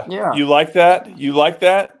back. Yeah. You like that?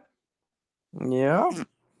 Yeah.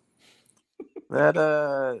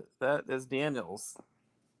 That is Daniel's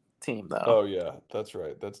team, though. Oh yeah, that's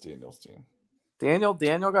right. That's Daniel's team. Daniel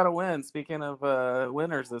got a win. Speaking of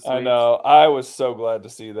winners this week. I know. I was so glad to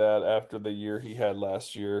see that after the year he had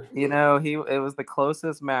last year. You know, it was the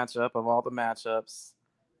closest matchup of all the matchups.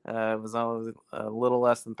 It was only a little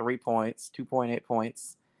less than 3 points, 2.8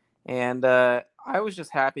 points. And I was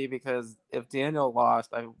just happy because if Daniel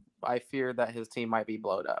lost, I feared that his team might be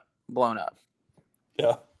blown up.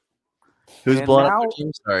 Yeah. Who's blowing up their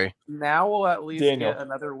team? Sorry. Now we'll at least Daniel. get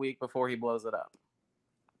another week before he blows it up.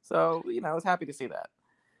 So, I was happy to see that.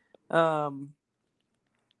 The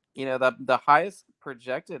highest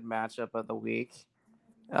projected matchup of the week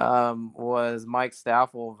was Mike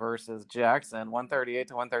Staffel versus Jackson, 138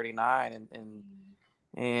 to 139.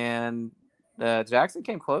 And Jackson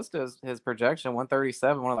came close to his projection,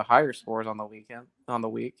 137, one of the higher scores on the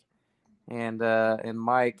week. And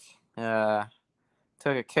Mike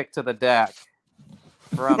took a kick to the deck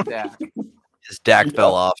from Dak. His Dak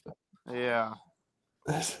fell off. Yeah.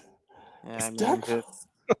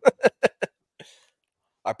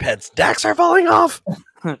 Our pets' Daks are falling off.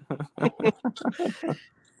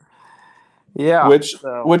 Yeah.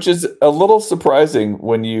 Which is a little surprising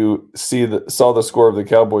when you saw the score of the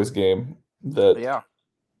Cowboys game that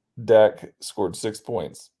Dak scored 6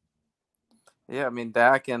 points. Yeah, I mean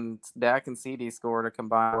Dak and CD scored a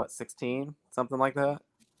combined 16, something like that.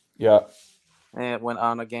 Yeah. And it went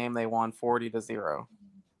on a game they won 40-0.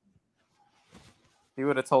 If you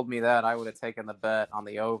would have told me that, I would have taken the bet on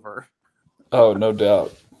the over. Oh, no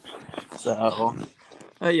doubt. So,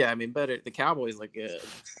 yeah, I mean, but the Cowboys look good.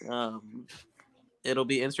 It'll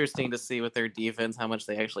be interesting to see with their defense how much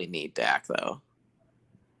they actually need Dak, though,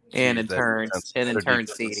 and in turn,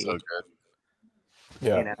 CD. So good.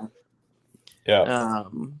 Yeah. You know?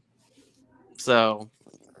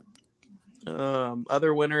 Yeah.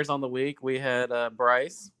 Other winners on the week, we had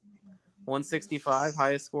Bryce, 165,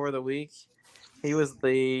 highest score of the week. He was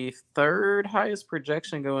the third highest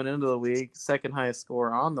projection going into the week, second highest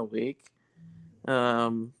score on the week,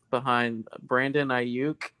 behind Brandon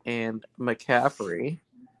Ayuk and McCaffrey,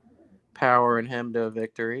 powering him to a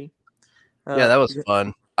victory. Yeah, that was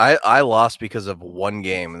fun. I lost because of one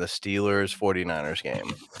game, the Steelers 49ers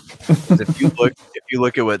game. if you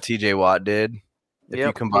look at what TJ Watt did, if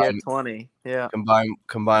you combine 20,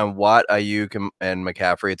 combine Watt, Ayuk, and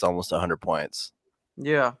McCaffrey, it's almost 100 points.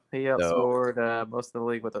 Yeah, he outscored most of the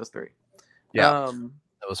league with those three. Yeah,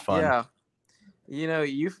 that was fun. Yeah, you know,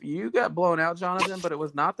 you got blown out, Jonathan, but it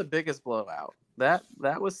was not the biggest blowout. That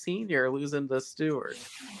was Senior losing to Stewart.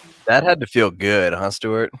 That had to feel good, huh,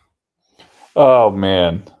 Stewart? Oh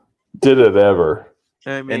man, did it ever?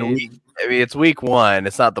 I mean, it's week 1.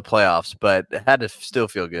 It's not the playoffs, but it had to still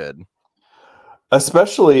feel good,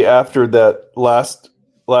 especially after that last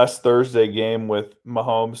Thursday game with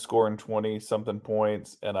Mahomes scoring 20-something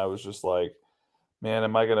points, and I was just like, man,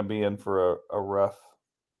 am I going to be in for a rough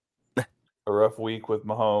week with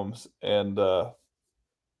Mahomes and the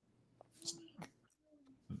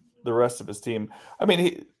rest of his team? I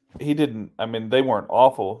mean, he didn't. I mean, they weren't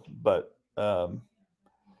awful, but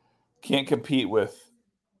can't compete with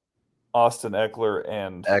Austin Eckler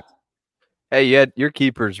and hey, your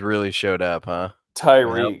keepers really showed up, huh?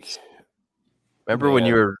 Tyreek. Remember when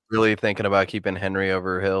you were really thinking about keeping Henry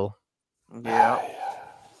over Hill? Yeah.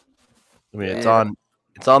 I mean, it's on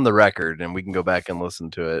the record, and we can go back and listen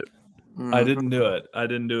to it. I didn't do it. I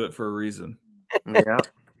didn't do it for a reason. Yeah.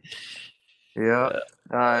 Yeah.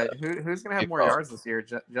 Who's gonna have more yards this year,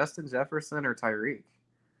 Justin Jefferson or Tyreek?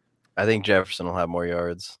 I think Jefferson will have more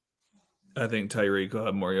yards. I think Tyreek will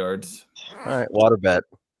have more yards. All right, water bet.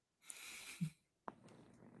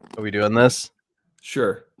 Are we doing this?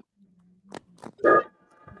 Sure.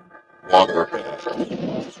 Water.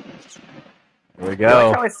 Here we You go.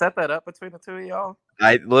 like how I set that up between the two of y'all?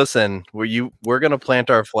 Listen. We're gonna plant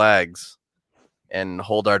our flags and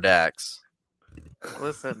hold our Daks.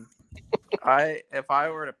 Listen, if I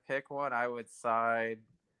were to pick one, I would side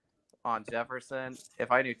on Jefferson.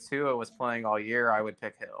 If I knew Tua was playing all year, I would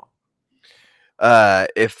pick Hill.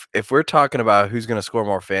 If we're talking about who's gonna score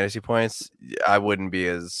more fantasy points, I wouldn't be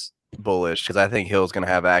as bullish because I think Hill's gonna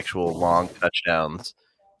have actual long touchdowns.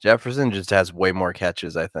 Jefferson just has way more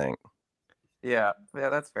catches, I think. Yeah,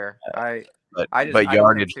 that's fair. But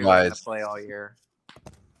yardage wise, play all year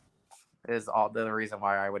is all the reason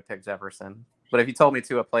why I would pick Jefferson. But if you told me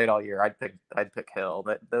Tua played all year, I'd pick Hill.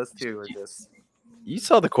 But those two are just. You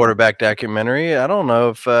saw the quarterback documentary. I don't know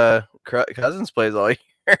if Cousins plays all year.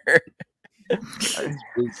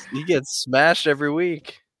 He gets smashed every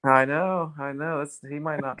week. I know. He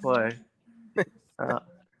might not play.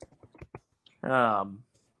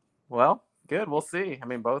 Well, good. We'll see. I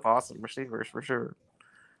mean, both awesome receivers for sure.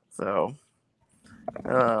 So,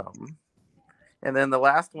 and then the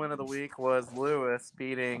last win of the week was Lewis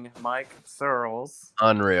beating Mike Searles.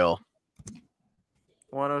 Unreal.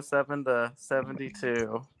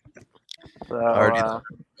 107-72. So, Hardy the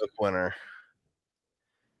winner.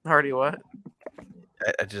 Hardy what?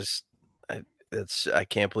 I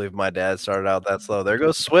can't believe my dad started out that slow. There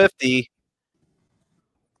goes Swifty.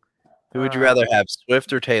 Who would you rather have,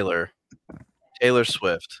 Swift or Taylor? Taylor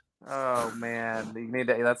Swift. Oh man, you need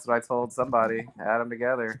to. That's what I told somebody. Add them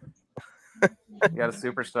together. You got a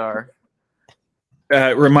superstar.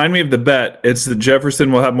 Remind me of the bet. It's that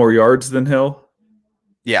Jefferson will have more yards than Hill.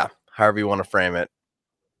 Yeah, however you want to frame it.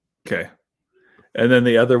 Okay, and then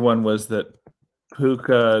the other one was that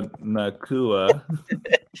Puka Nakua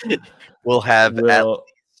will have at least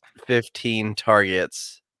 15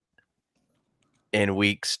 targets in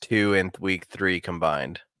weeks 2 and week 3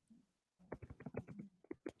 combined.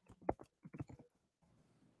 I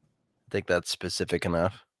think that's specific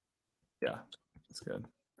enough. Yeah, that's good.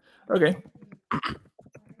 Okay.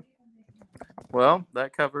 Well,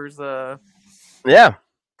 that covers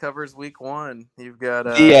covers week 1. You've got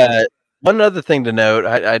one other thing to note.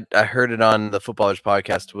 I heard it on the Footballers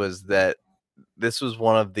podcast was that this was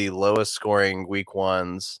one of the lowest scoring week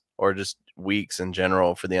 1s or just weeks in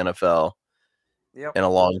general for the NFL in a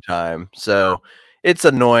long time. So it's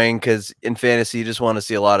annoying because in fantasy you just want to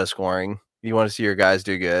see a lot of scoring. You want to see your guys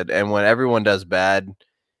do good, and when everyone does bad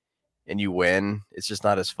and you win, it's just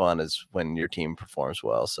not as fun as when your team performs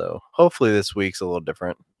well. So hopefully this week's a little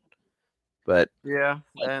different. But yeah,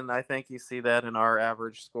 and I think you see that in our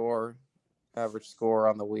average score. Average score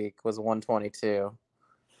on the week was 122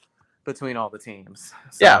 between all the teams.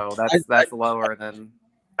 So that's lower than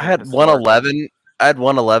I had 111. I had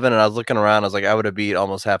 111, and I was looking around. I was like, I would have beat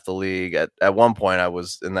almost half the league. At one point, I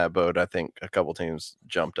was in that boat. I think a couple teams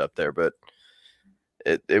jumped up there, but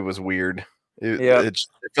it was weird. It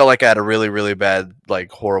felt like I had a really, really bad,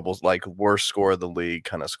 like horrible, like worst score of the league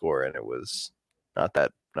kind of score, and it was not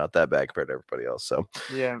that bad compared to everybody else. So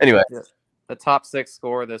anyway, the top 6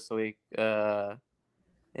 score this week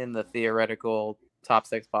in the theoretical top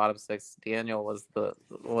 6, bottom 6. Daniel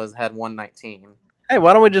had 119. Hey,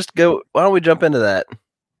 why don't we jump into that?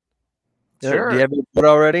 Sure. Do you have it put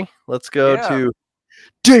already? Let's go to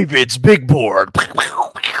David's big board.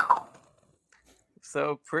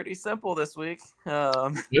 So pretty simple this week.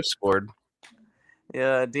 Good scored.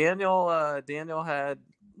 Yeah, Daniel had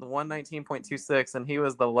 119.26, and he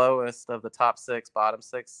was the lowest of the top 6, bottom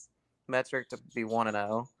 6 metric to be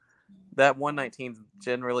 1-0. That 119 is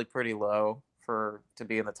generally pretty low to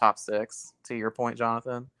be in the top 6. To your point,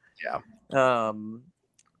 Jonathan. Yeah.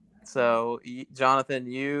 So Jonathan,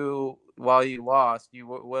 while you lost, you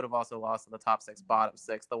would have also lost in the top 6, bottom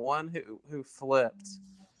 6. The one who flipped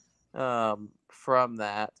from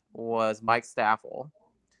that was Mike Staffel.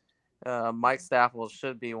 Mike Staffel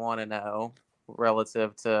should be 1-0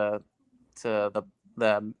 relative to the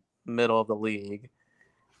middle of the league.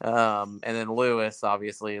 And then Lewis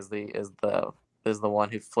obviously is the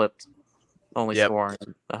one who flipped, only scoring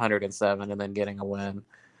 107 and then getting a win.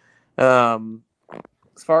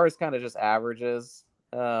 As far as kind of just averages,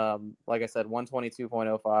 like I said,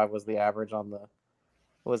 122.05 was the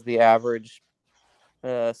average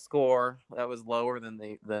score. That was lower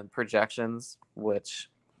than projections. Which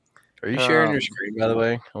are you sharing your screen, by the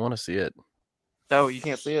way? I want to see it. Oh, you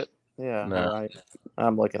can't see it? Yeah, no. All right.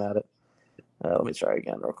 I'm looking at it. Let me try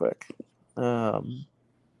again real quick.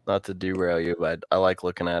 Not to derail you, but I like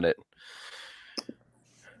looking at it.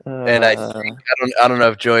 And I don't know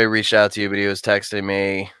if Joey reached out to you, but he was texting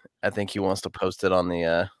me. I think he wants to post it on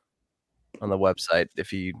the website if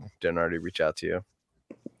he didn't already reach out to you.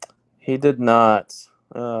 He did not.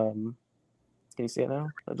 Can you see it now?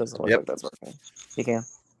 It doesn't look like that's working. You can.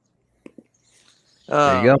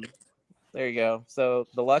 There you go. There you go. So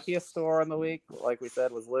the luckiest score on the week, like we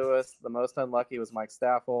said, was Lewis. The most unlucky was Mike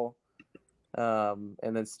Staffel. And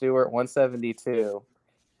then Stewart, 172.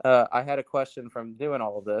 I had a question from doing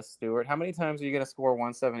all of this. Stewart, how many times are you going to score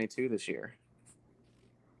 172 this year?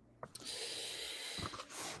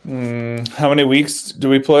 How many weeks do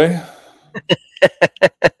we play?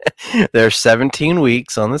 There's 17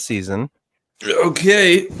 weeks on the season.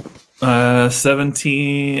 Okay.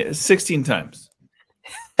 16 times.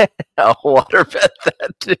 I'll water bet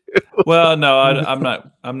that too. Well, no, I'm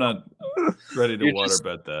not ready to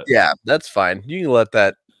bet that. Yeah, that's fine. You can let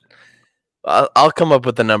that. I'll come up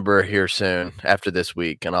with a number here soon after this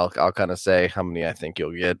week, and I'll kind of say how many I think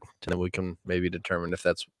you'll get, and then we can maybe determine if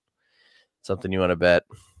that's something you want to bet.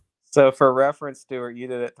 So, for reference, Stuart, you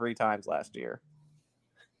did it 3 times last year.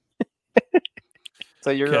 So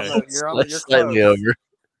you're slightly over.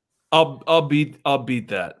 I'll beat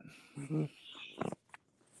that.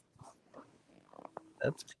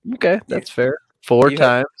 That's okay. That's fair. 4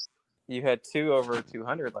 times. You had 2 over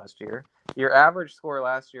 200 last year. Your average score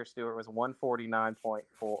last year, Stuart, was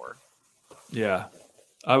 149.4. Yeah,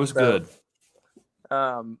 I was good.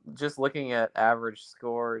 Just looking at average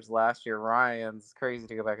scores last year, Ryan's crazy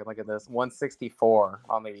to go back and look at this. 164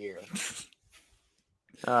 on the year.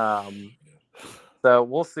 So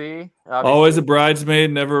we'll see. Obviously, always a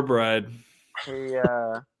bridesmaid, never a bride.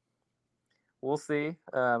 We'll see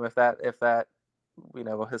if that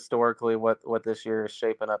historically what this year is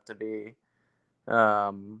shaping up to be.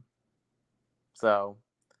 So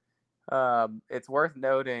It's worth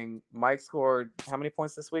noting Mike scored how many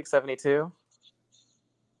points this week? 72?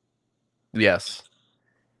 Yes.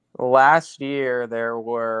 Last year, there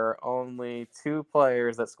were only 2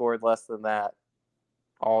 players that scored less than that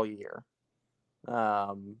all year.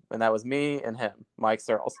 And that was me and him, Mike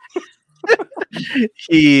Searles.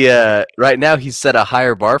 He right now he's set a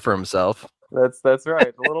higher bar for himself. That's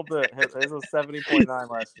right. A little bit. His was 70.9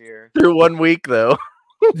 last year. Through 1 week though.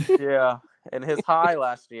 Yeah. And his high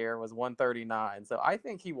last year was 139. So I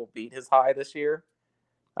think he will beat his high this year.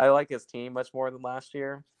 I like his team much more than last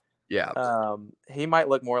year. Yeah. He might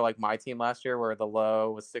look more like my team last year, where the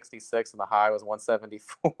low was 66 and the high was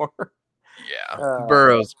 174. Yeah.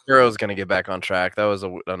 Burrow's gonna get back on track. That was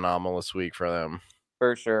an anomalous week for them.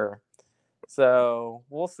 For sure. So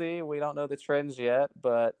we'll see. We don't know the trends yet,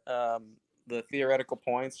 but the theoretical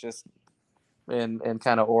points, just in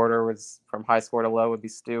kind of order, was from high score to low would be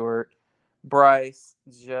Stewart, Bryce,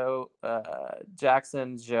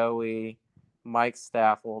 Jackson, Joey, Mike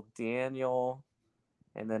Staffel, Daniel,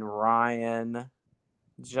 and then Ryan,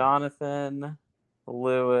 Jonathan,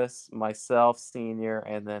 Lewis, myself, Senior,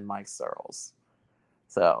 and then Mike Searles.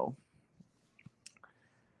 So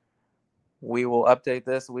we will update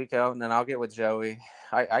this week out, and then I'll get with Joey.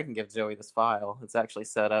 I can give Joey this file. It's actually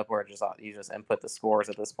set up where you just input the scores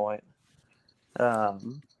at this point.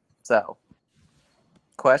 So,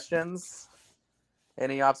 questions?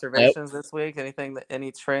 Any observations this week?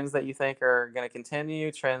 Any trends that you think are going to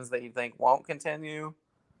continue? Trends that you think won't continue?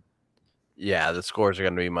 Yeah, the scores are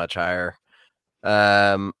going to be much higher.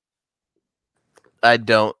 I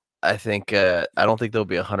don't think there'll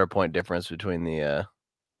be 100-point difference between the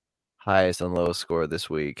highest and lowest score this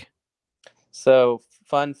week. So,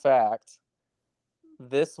 fun fact,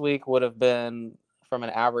 this week would have been, from an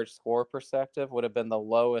average score perspective, would have been the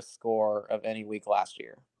lowest score of any week last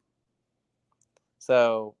year.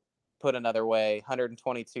 So, put another way,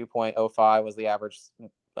 122.05 was the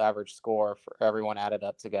average score for everyone added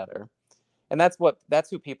up together. And that's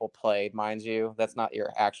who people played, mind you. That's not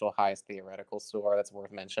your actual highest theoretical score. That's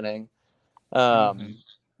worth mentioning.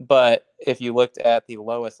 But if you looked at the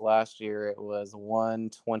lowest last year, it was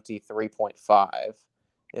 123.5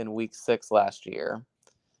 in week 6 last year.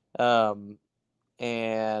 And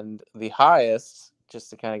the highest, just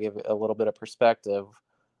to kind of give a little bit of perspective,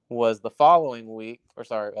 was the following week,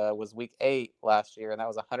 was week 8 last year, and that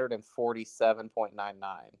was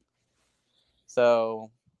 147.99.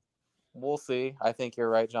 So we'll see. I think you're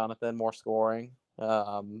right, Jonathan. More scoring.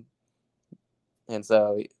 And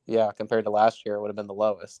so, yeah, compared to last year, it would have been the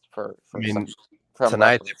lowest for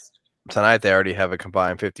tonight. Tonight they already have a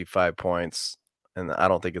combined 55 points, and I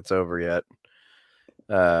don't think it's over yet.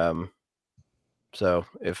 So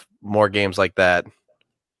if more games like that,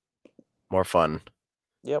 more fun.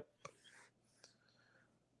 Yep.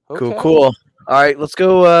 Okay. Cool. All right, let's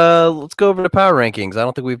go over to power rankings. I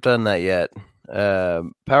don't think we've done that yet.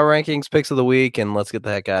 Power rankings, picks of the week, and let's get the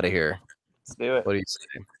heck out of here. Let's do it. What do you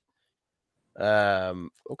say?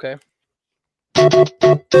 Okay.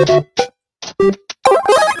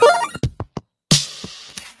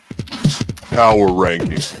 Power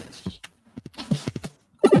rankings.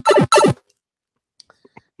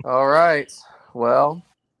 All right. Well,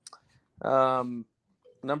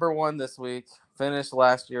 number 1 this week, finished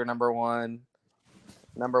last year number 1.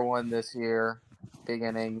 Number 1 this year,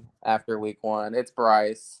 beginning after week 1. It's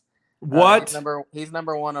Bryce. What? He's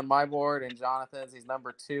number 1 on my board, and Jonathan's. He's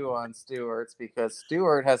number 2 on Stewart's, because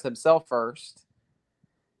Stewart has himself first.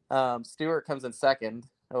 Stewart comes in second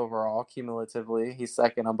overall, cumulatively. He's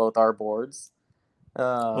second on both our boards.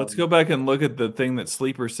 Let's go back and look at the thing that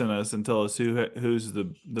Sleeper sent us and tell us who's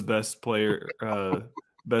the best player,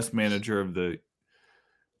 best manager of the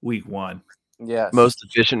week 1. Yes. Most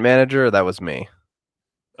efficient manager. That was me.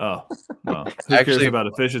 Oh, well, who cares about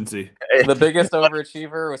efficiency? The biggest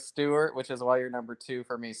overachiever was Stewart, which is why you're number 2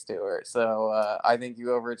 for me, Stewart. So I think you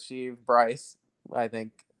overachieved Bryce. I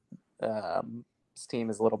think his team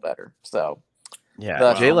is a little better. So yeah,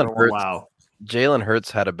 Jalen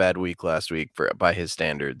Hurts had a bad week last week by his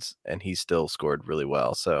standards, and he still scored really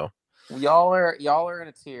well. So y'all are in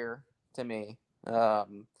a tier to me.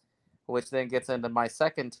 Which then gets into my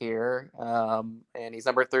second tier, and he's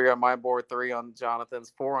number 3 on my board, 3 on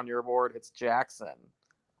Jonathan's, 4 on your board. It's Jackson.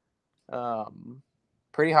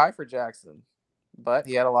 Pretty high for Jackson, but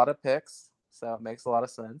he had a lot of picks, so it makes a lot of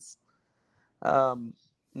sense.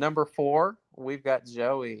 Number 4, we've got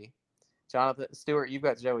Joey. Stewart, you've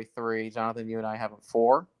got Joey 3. Jonathan, you and I have him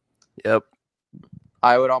 4. Yep.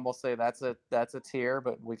 I would almost say that's a tier,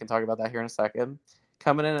 but we can talk about that here in a second.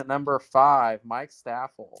 Coming in at number 5, Mike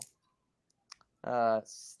Staffel.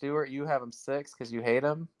 Stuart, you have him 6 because you hate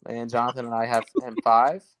him, and Jonathan and I have him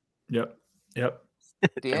 5. Yep.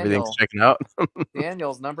 Everything's checking out.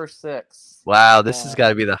 Daniel's number 6. Wow, this has got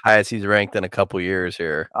to be the highest he's ranked in a couple years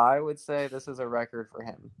here. I would say this is a record for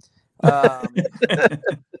him.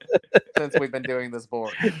 Since we've been doing this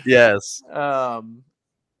board. Yes.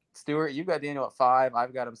 Stuart, you've got Daniel at 5.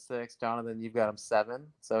 I've got him 6. Jonathan, you've got him 7.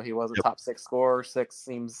 So he was a top 6 scorer. 6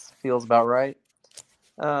 feels about right.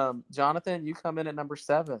 Jonathan, you come in at number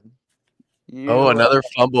 7. Another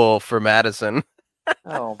fumble for Madison.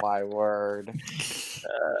 Oh my word!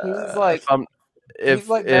 He's like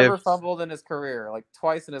never fumbled in his career, like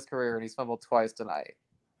twice in his career, and he's fumbled twice tonight.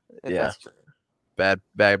 That's true. Bad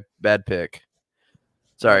pick.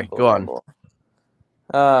 Sorry, go on.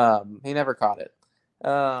 He never caught it.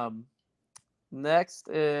 Next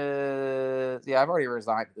is I've already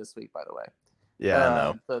resigned this week, by the way. Yeah, I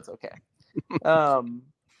know. So it's okay.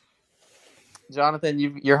 Jonathan,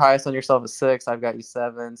 you're highest on yourself at 6. I've got you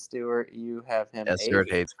 7. Stuart, you have him 8. Stuart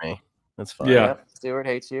hates me. That's fine. Yeah. Yep, Stuart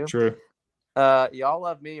hates you. True. Y'all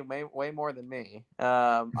love me way more than me.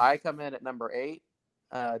 I come in at number 8.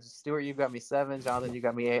 Stuart, you've got me 7. Jonathan, you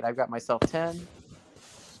got me 8. I've got myself 10.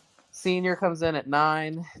 Senior comes in at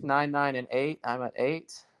 9, 9, and 8. I'm at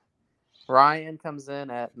 8. Ryan comes in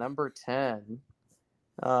at number 10.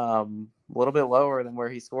 A little bit lower than where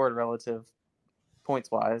he scored relative points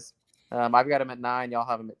wise. I've got him at 9. Y'all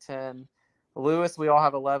have him at 10. Lewis, we all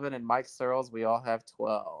have 11, and Mike Searles, we all have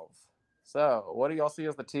 12. So, what do y'all see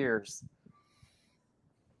as the tiers?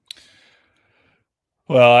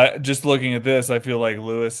 Well, just looking at this, I feel like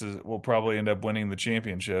Lewis will probably end up winning the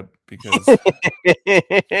championship because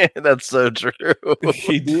that's so true.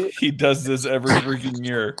 he does this every freaking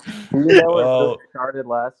year. You know, it started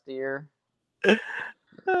last year in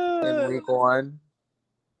week 1.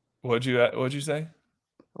 What'd you say?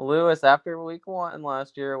 Lewis, after week 1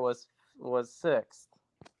 last year, was 6th.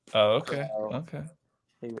 Oh, okay. So okay.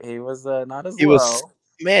 He was not as low. He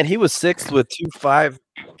was 6th with 2 5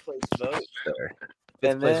 place votes there.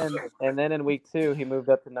 And then in week 2, he moved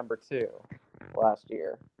up to number 2 last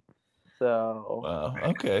year. So wow.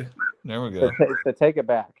 Okay. There we go. So take it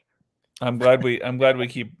back. I'm glad we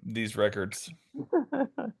keep these records.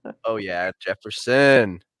 Oh yeah,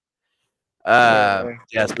 Jefferson.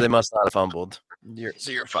 Yes, they must not have fumbled.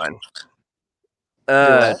 So you're fine.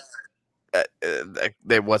 There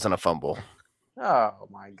wasn't a fumble. Oh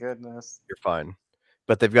my goodness. You're fine.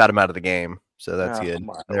 But they've got him out of the game, so that's good.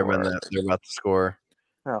 They're about to score.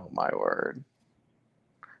 Oh my word.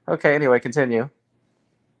 Okay, anyway, continue.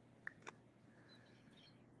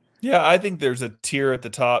 Yeah, I think there's a tier at the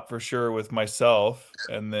top for sure with myself,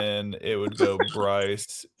 and then it would go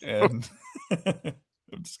Bryce and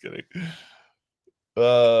I'm just kidding.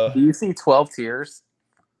 Do you see 12 tiers?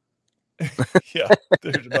 Yeah,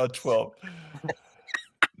 there's about 12.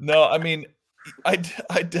 No, I mean, I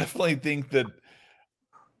definitely think that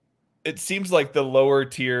it seems like the lower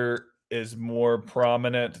tier is more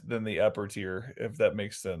prominent than the upper tier, if that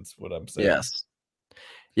makes sense, what I'm saying. Yes.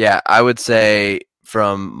 Yeah, I would say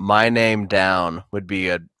from my name down would be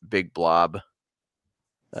a big blob.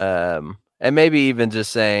 And maybe even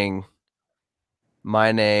just saying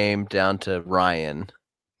my name down to Ryan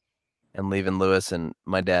and leaving Lewis and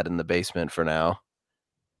my dad in the basement for now.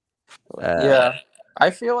 Yeah. I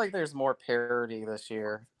feel like there's more parity this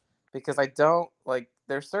year because I don't like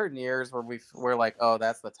there's certain years where we're like, oh,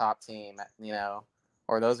 that's the top team, you know,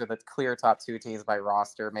 or those are the clear top 2 teams by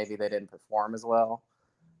roster. Maybe they didn't perform as well.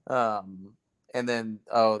 And then,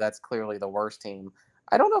 oh, that's clearly the worst team.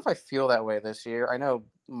 I don't know if I feel that way this year. I know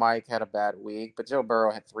Mike had a bad week, but Joe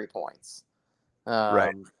Burrow had 3 points.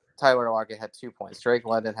 Right. Tyler Lockett had 2 points. Drake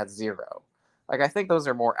London had 0. Like, I think those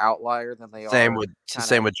are more outlier than they same are.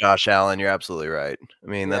 Same with Josh Allen. You're absolutely right. I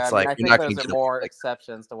mean, I think those are more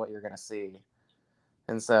exceptions to what you're going to see.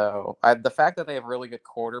 And so the fact that they have really good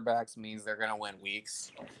quarterbacks means they're going to win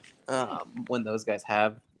weeks when those guys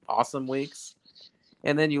have awesome weeks.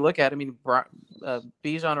 And then you look at, I mean,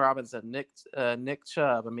 Bijan Robinson, Nick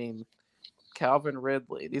Chubb, I mean, Calvin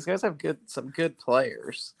Ridley. These guys have some good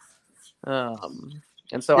players.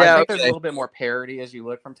 And so I think there's a little bit more parity as you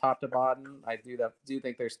look from top to bottom. I do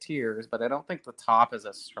think there's tiers, but I don't think the top is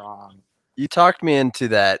as strong. You talked me into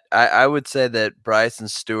that. I would say that Bryce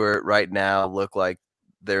and Stewart right now look like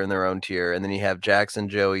they're in their own tier. And then you have Jackson,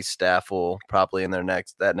 Joey, Staffel probably in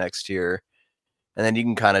that next tier. And then you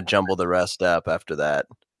can kind of jumble the rest up after that.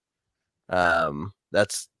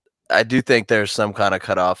 I do think there's some kind of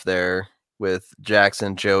cutoff there with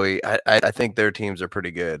Jackson, Joey. I think their teams are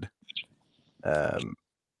pretty good.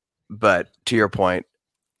 But to your point,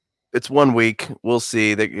 it's 1 week. We'll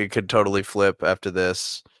see. That it could totally flip after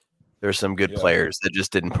this. There's some good players that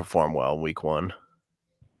just didn't perform well in week 1.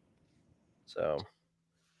 So,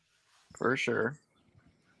 for sure.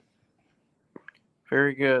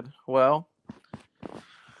 Very good. Well,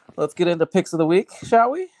 let's get into picks of the week, shall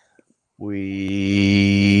we? We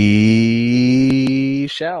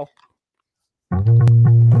shall.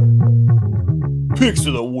 Picks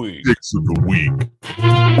of the week. Picks of the week.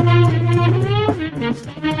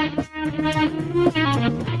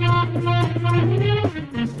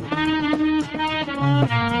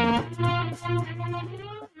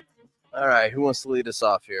 All right, who wants to lead us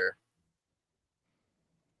off here?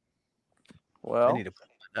 Well, I need to put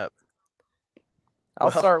it up.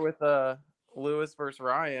 I'll start with Lewis versus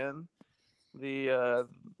Ryan. The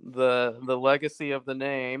legacy of the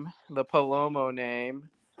name, the Palomo name.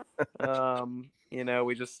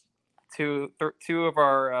 We just two of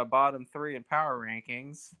our bottom 3 in power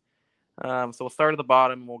rankings. So we'll start at the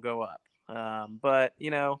bottom and we'll go up. But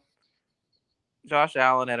Josh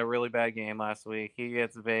Allen had a really bad game last week. He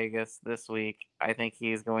gets Vegas this week. I think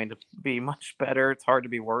he's going to be much better. It's hard to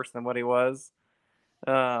be worse than what he was.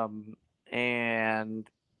 And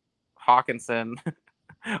Hawkinson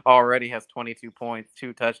already has 22 points,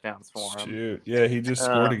 2 touchdowns for him. Shoot. Yeah, he just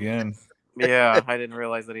scored again. Yeah, I didn't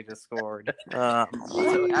realize that he just scored. So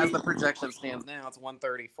as the projection stands now, it's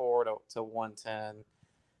 134 to 110.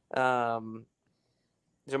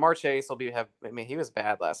 Jamar Chase will he was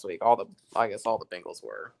bad last week. I guess all the Bengals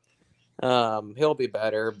were. He'll be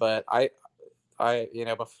better, but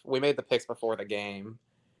we made the picks before the game,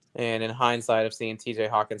 and in hindsight of seeing TJ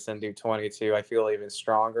Hawkinson do 22, I feel even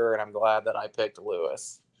stronger, and I'm glad that I picked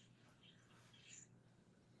Lewis.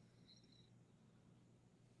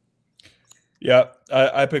 Yeah,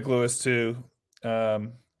 I picked Lewis too. I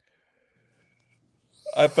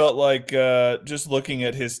felt like just looking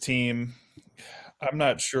at his team, I'm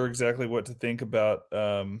not sure exactly what to think about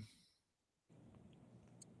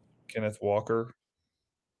Kenneth Walker.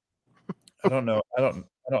 I don't know. I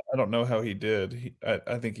don't know how he did.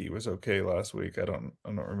 I think he was okay last week. I don't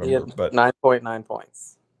remember. He had but 9.9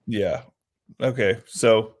 points. Yeah. Okay.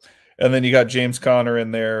 So, and then you got James Conner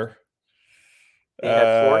in there. He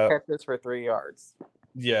had 4 catches for 3 yards.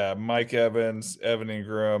 Yeah, Mike Evans, Evan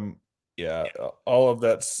Ingram. Yeah, all of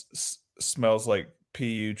that smells like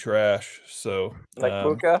PU trash. So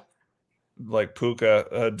Puka? Like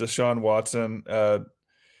Puka. Deshaun Watson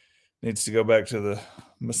needs to go back to the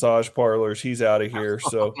massage parlors. He's out of here.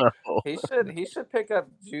 So he should pick up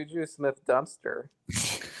Juju Smith-Dumpster.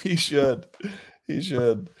 He should.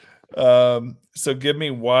 So give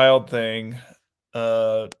me Wild Thing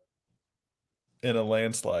in a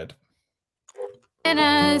landslide. And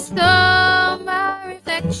I saw my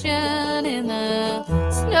reflection in the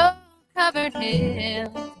snow-covered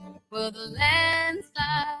hill with a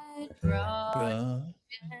landslide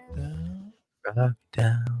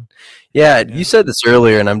down. Yeah, you said this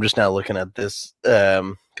earlier, and I'm just now looking at this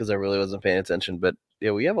because I really wasn't paying attention. But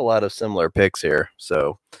yeah, we have a lot of similar picks here.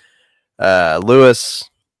 So Lewis,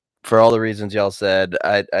 for all the reasons y'all said,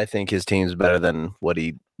 I think his team's better than what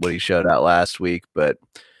he showed out last week, but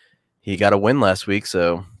he got a win last week,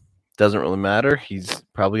 so it doesn't really matter. He's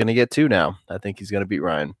probably going to get 2 now. I think he's going to beat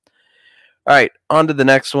Ryan. All right, on to the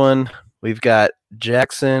next one. We've got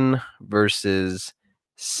Jackson versus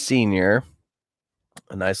Senior.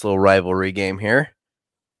 A nice little rivalry game here.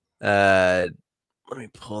 Let me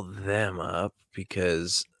pull them up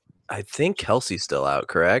because I think Kelsey's still out,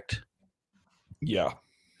 correct? Yeah.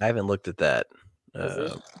 I haven't looked at that.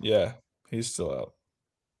 Yeah, he's still out.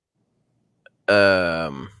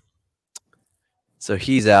 So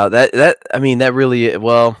he's out. That really,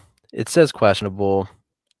 it says questionable,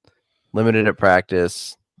 limited at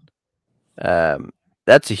practice.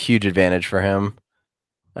 That's a huge advantage for him.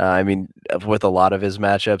 With a lot of his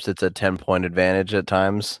matchups, it's a 10-point advantage at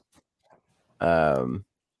times. So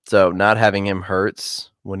not having him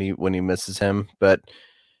hurts when he misses him, but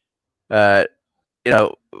Mahomes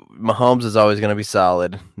is always going to be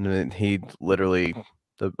solid. He literally,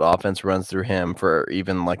 the offense runs through him for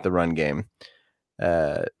even like the run game.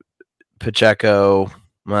 Pacheco,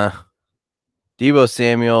 Deebo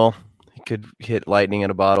Samuel, he could hit lightning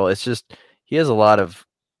in a bottle. It's just he has a lot of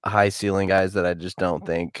high ceiling guys that I just don't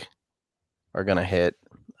think are going to hit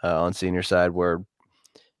on Senior side, where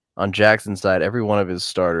on Jackson's side, every one of his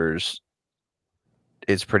starters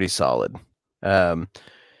is pretty solid.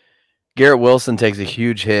 Garrett Wilson takes a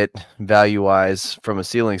huge hit value-wise from a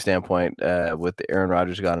ceiling standpoint with Aaron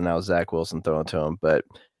Rodgers gone and now Zach Wilson throwing to him. But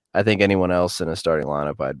I think anyone else in a starting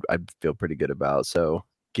lineup I'd feel pretty good about. So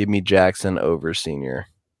give me Jackson over Senior.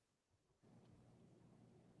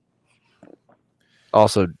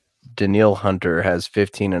 Also, Danielle Hunter has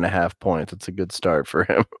 15.5 points. It's a good start for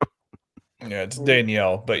him. Yeah, it's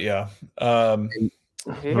Danielle, but yeah.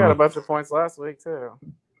 He got a bunch of points last week too.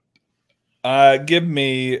 Give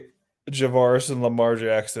me Javaris and Lamar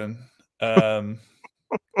Jackson.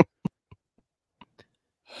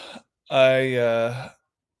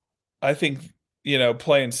 I think,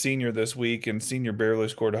 playing Senior this week, and Senior barely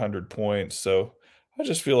scored 100 points, so I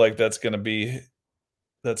just feel like that's going to be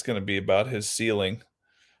about his ceiling.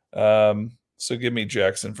 So give me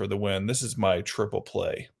Jackson for the win. This is my triple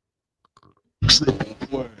play.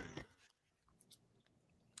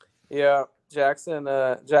 Yeah, Jackson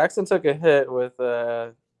took a hit with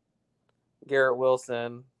Garrett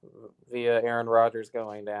Wilson via Aaron Rodgers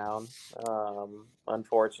going down,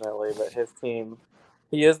 unfortunately. But his team,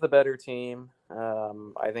 he is the better team.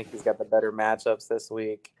 I think he's got the better matchups this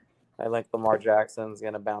week. I think Lamar Jackson's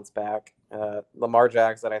going to bounce back. Lamar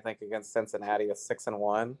Jackson, I think, against Cincinnati is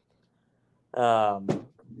 6-1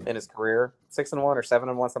 in his career. 6-1 or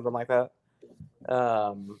 7-1, something like that.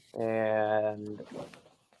 And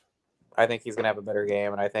I think he's going to have a better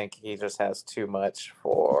game, and I think he just has too much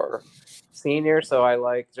for Senior. So I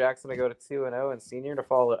like Jackson to go to 2-0 and Senior to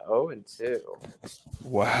fall at 0-2.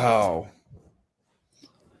 Wow,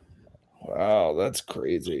 that's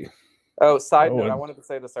crazy. Oh, side note, I wanted to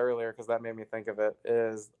say this earlier because that made me think of it,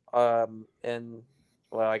 is I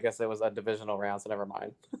guess it was a divisional round, so never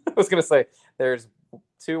mind. I was going to say there's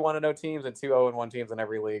 2 1-0 teams and 2 0-1 teams in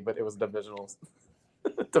every league, but it was divisional.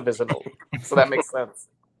 So that makes sense.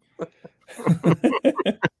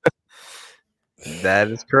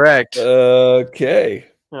 That is correct. Okay.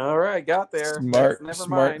 All right, got there.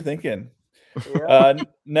 Smart thinking. Yeah.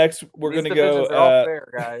 Next, we're going to go. Are all fair,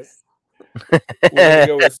 guys. We're going to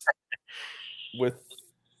go with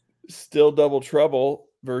Still Double Trouble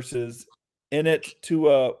versus In It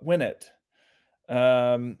to Win It. We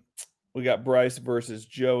got Bryce versus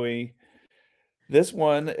Joey. This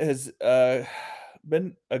one has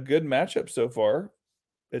been a good matchup so far.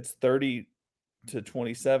 It's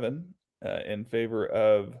 30-27 in favor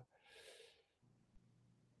of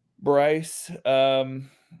Bryce.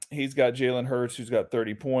 He's got Jalen Hurts, who's got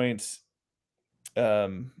 30 points.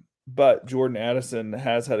 But Jordan Addison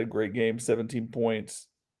has had a great game, 17 points,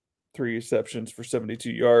 3 receptions for 72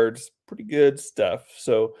 yards. Pretty good stuff.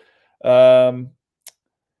 So I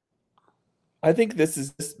think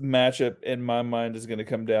this matchup in my mind is going to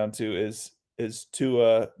come down to is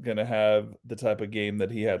Tua going to have the type of game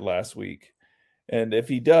that he had last week? And if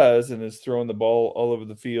he does and is throwing the ball all over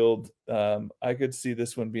the field, I could see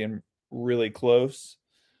this one being really close.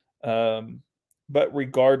 But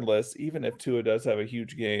regardless, even if Tua does have a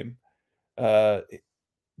huge game,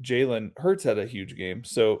 Jalen Hurts had a huge game.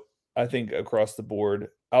 So I think across the board,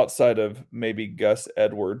 outside of maybe Gus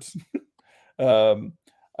Edwards, I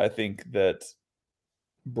think that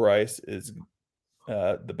Bryce is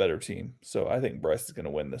the better team. So I think Bryce is going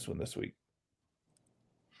to win this one this week.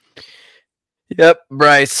 Yep,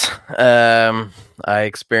 Bryce. I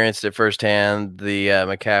experienced it firsthand. The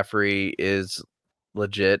McCaffrey is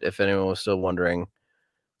legit, if anyone was still wondering.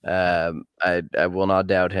 I will not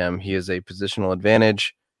doubt him. He is a positional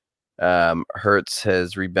advantage. Hurts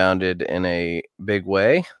has rebounded in a big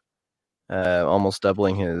way, almost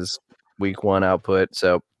doubling his week 1 output.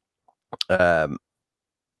 So,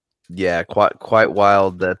 yeah, quite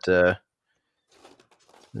wild that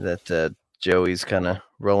Joey's kind of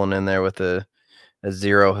rolling in there with a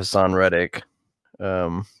 0 Hassan Reddick.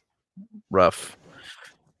 Rough.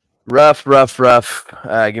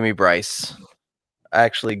 Give me Bryce.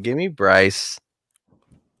 Actually, give me Bryce.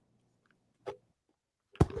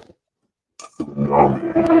 Give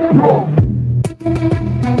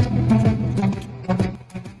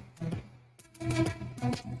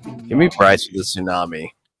me Bryce with the tsunami.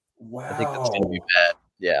 Wow. I think that's going to be bad.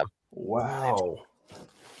 Yeah. Wow.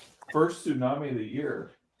 First tsunami of the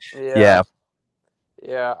year. Yeah.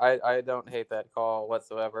 Yeah, I don't hate that call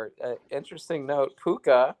whatsoever. Interesting note,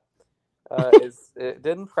 Puka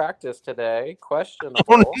didn't practice today.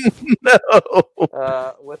 Questionable. No.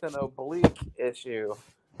 With an oblique issue.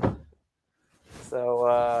 So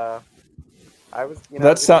I was.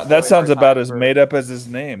 That sounds about as made up as his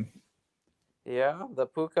name. Yeah, the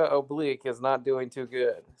Puka oblique is not doing too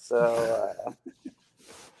good. So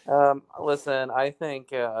listen, I think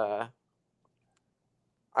Joey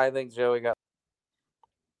got.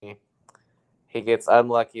 He gets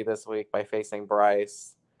unlucky this week by facing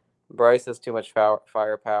Bryce. Bryce has too much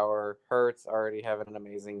firepower. Hurts already having an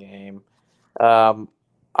amazing game.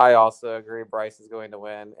 I also agree Bryce is going to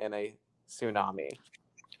win in a tsunami.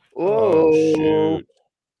 Oh, shoot.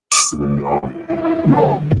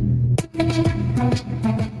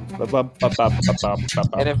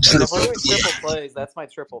 And if we're doing triple plays, that's my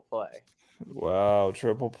triple play. Wow,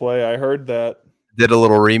 triple play. I heard that. Did a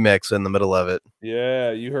little remix in the middle of it.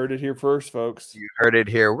 Yeah, you heard it here first, folks. You heard it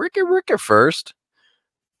here. Ricker first.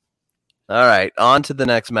 All right, on to the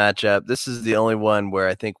next matchup. This is the only one where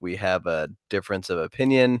I think we have a difference of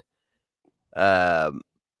opinion. I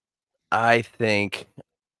think,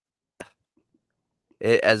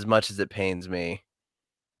 as much as it pains me,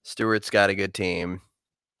 Stewart's got a good team.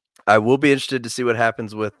 I will be interested to see what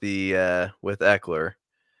happens with Eckler.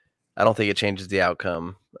 I don't think it changes the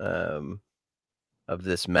outcome of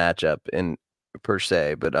this matchup per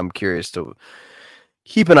se, but I'm curious to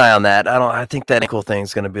keep an eye on that. I think that ankle thing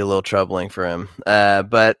is going to be a little troubling for him,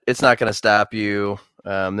 but it's not going to stop you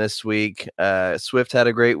this week. Swift had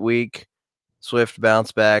a great week. Swift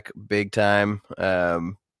bounced back big time.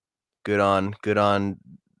 Good on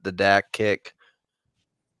the Dak kick.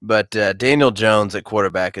 But Daniel Jones at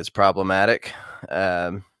quarterback is problematic.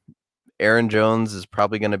 Aaron Jones is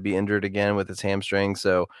probably going to be injured again with his hamstring,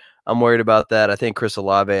 so I'm worried about that. I think Chris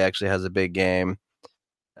Olave actually has a big game.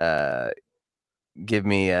 Give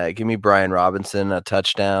me Brian Robinson a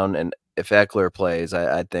touchdown, and if Eckler plays,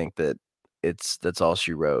 I think that's all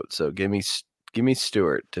she wrote. So give me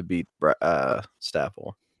Stewart to beat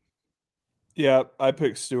Staffel. Yeah, I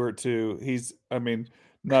picked Stewart too.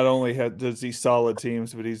 Not only does he solid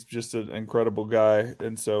teams, but he's just an incredible guy.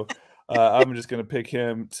 And so I'm just going to pick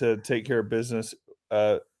him to take care of business,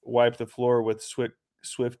 wipe the floor with swift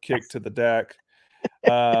kick to the Dak.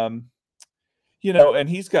 And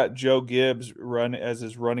he's got Joe Gibbs run as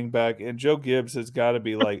his running back, and Joe Gibbs has got to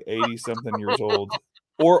be like 80-something years old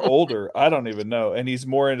or older. I don't even know. And he's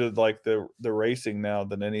more into like the racing now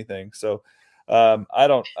than anything. So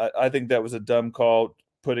I think that was a dumb call,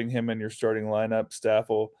 putting him in your starting lineup,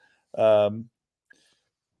 Staffel.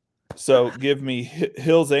 So give me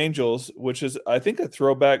Hill's Angels, which is, I think, a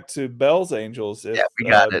throwback to Bell's Angels, if we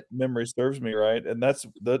got it. Memory serves me right. And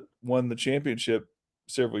that won the championship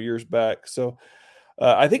several years back. So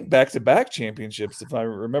I think back-to-back championships, if I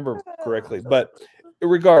remember correctly. But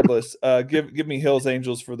regardless, give me Hill's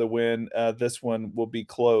Angels for the win. This one will be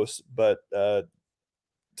close, but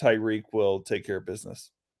Tyreek will take care of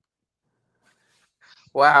business.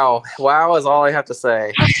 Wow is all I have to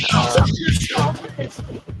say. That's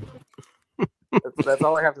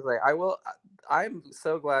all I have to say. I'm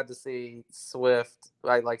so glad to see Swift.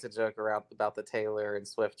 I like to joke around about the Taylor and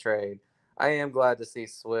Swift trade. I am glad to see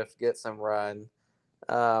Swift get some run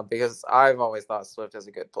because I've always thought Swift is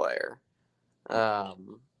a good player.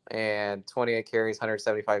 And 28 carries,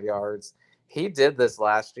 175 yards. He did this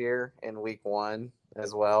last year in week 1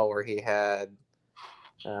 as well, where he had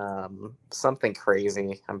something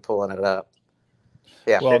crazy. I'm pulling it up.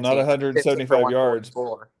 Yeah. Well, 15, not 175 yards.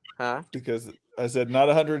 Huh? Because I said not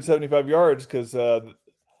 175 yards because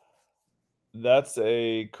that's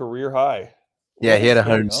a career high. Yeah, he had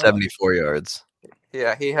 174 yards.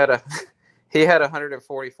 Yeah, he had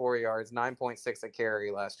 144 yards, 9.6 a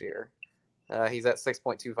carry last year. He's at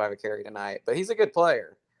 6.25 a carry tonight, but he's a good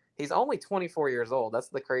player. He's only 24 years old. That's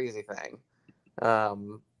the crazy thing.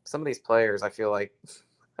 Some of these players, I feel like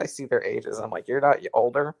I see their ages. I'm like, you're not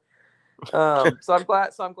older. So I'm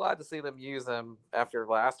glad to see them use him after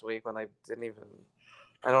last week when they didn't even.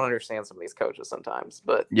 I don't understand some of these coaches sometimes,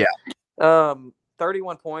 but yeah.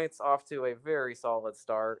 31 points off to a very solid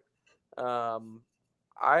start. I'm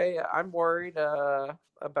worried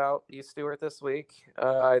about you, Stewart, this week.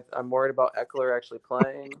 I'm worried about Eckler actually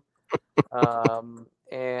playing.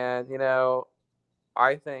 And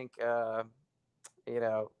I think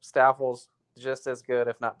Staffel's just as good,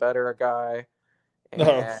 if not better, a guy.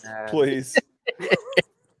 And, please.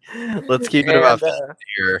 Let's keep it about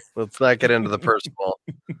here. Let's not get into the personal.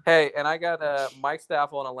 Hey, and I got Mike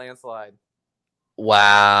Staffel on a landslide.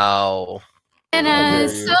 Wow. And I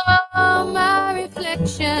saw my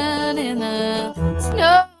reflection in the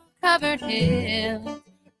snow-covered hill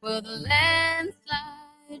where the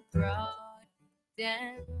landslide brought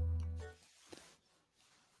down.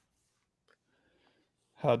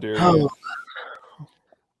 How dare you?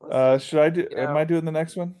 Should I do? Am I doing the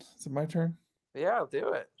next one? Is it my turn? Yeah, I'll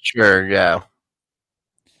do it. Sure. Yeah.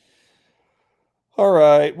 All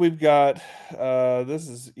right, we've got. This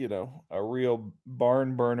is a real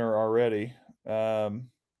barn burner already.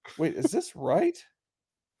 Wait, is this right?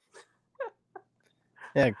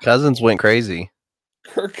 Yeah, Cousins went crazy.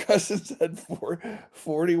 Kirk Cousins had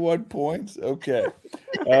 41 points. Okay.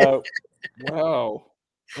 Wow,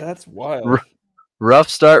 that's wild. Rough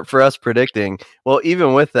start for us predicting. Well,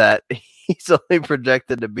 even with that, he's only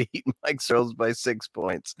projected to beat Mike Searles by 6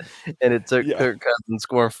 points, and it took Kirk Cousins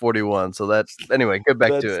scoring 41. So that's anyway. Get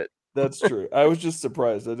back to it. That's true. I was just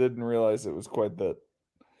surprised. I didn't realize it was quite that.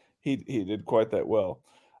 He did quite that well.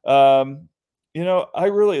 I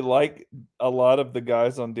really like a lot of the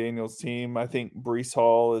guys on Daniel's team. I think Breece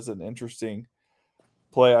Hall is an interesting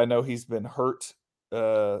play. I know he's been hurt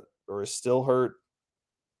or is still hurt.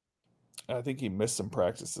 I think he missed some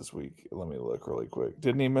practice this week. Let me look really quick.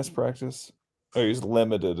 Didn't he miss practice? Oh, he's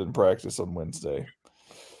limited in practice on Wednesday.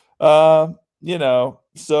 So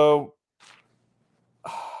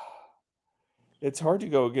it's hard to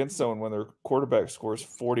go against someone when their quarterback scores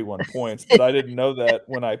 41 points, but I didn't know that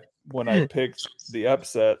when I picked the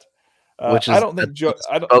upset. Which is I don't think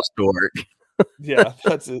supposed to work. Yeah,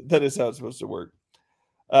 that is how it's supposed to work.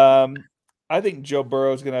 I think Joe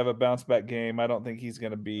Burrow is going to have a bounce back game. I don't think he's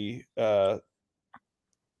going to be. That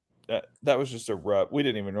was just a rough. We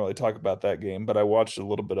didn't even really talk about that game, but I watched a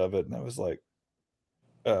little bit of it, and I was like,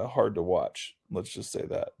 hard to watch. Let's just say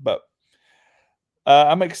that. But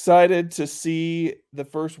I'm excited to see the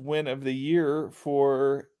first win of the year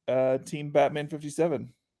for Team Batman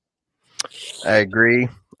 57. I agree.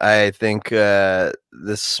 I think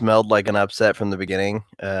this smelled like an upset from the beginning.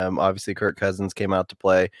 Obviously, Kirk Cousins came out to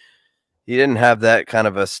play. He didn't have that kind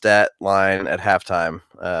of a stat line at halftime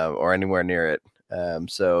or anywhere near it.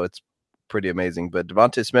 So it's pretty amazing. But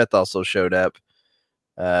Devontae Smith also showed up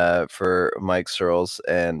for Mike Searles,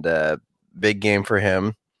 and big game for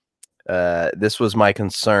him. This was my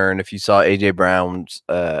concern. If you saw A.J. Brown's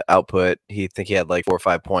output, he had like 4 or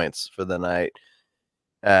 5 points for the night.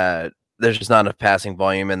 There's just not enough passing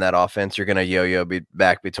volume in that offense. You're going to yo-yo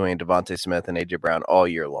back between Devontae Smith and A.J. Brown all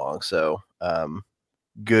year long. So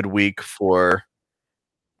good week for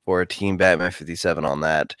Team Batman 57 on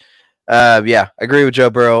that. I agree with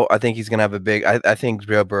Joe Burrow. I think he's going to have a big – I think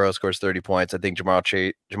Joe Burrow scores 30 points. I think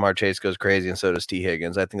Jamar Chase goes crazy, and so does T.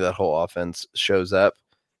 Higgins. I think that whole offense shows up.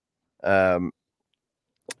 And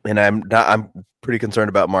I'm pretty concerned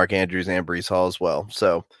about Mark Andrews and Breece Hall as well.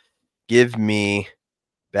 So give me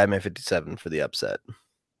Batman 57 for the upset.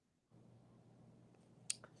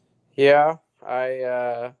 Yeah,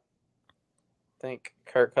 I think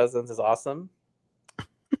Kirk Cousins is awesome.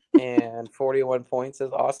 And 41 points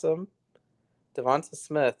is awesome. Devonta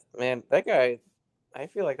Smith, man, that guy, I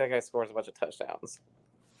feel like that guy scores a bunch of touchdowns.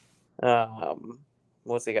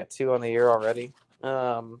 What's he got? 2 on the year already?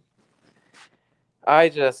 I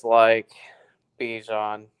just like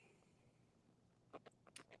Bijan.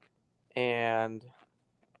 And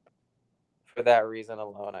for that reason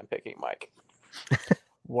alone, I'm picking Mike.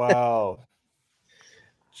 Wow.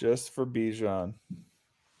 Just for Bijan.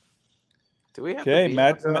 Do we have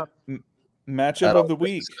matchup of the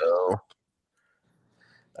week? So.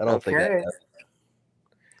 I don't think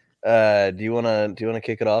that. Do you want to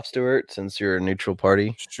kick it off, Stuart, since you're a neutral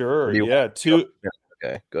party? Sure. Yeah.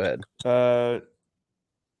 Okay, go ahead.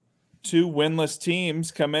 2 winless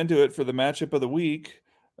teams come into it for the matchup of the week.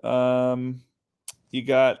 You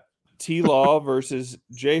got T-Law versus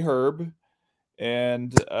J-Herb,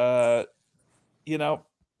 and I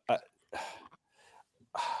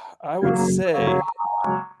would say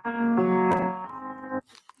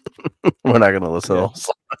we're not going to listen. Yeah,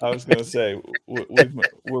 I was going to say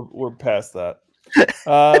we're past that.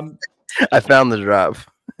 I found the drop.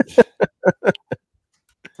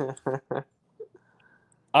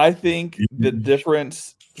 I think the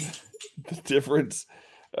difference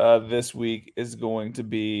this week is going to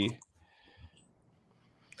be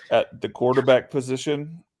at the quarterback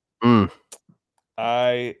position.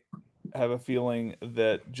 I have a feeling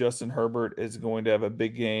that Justin Herbert is going to have a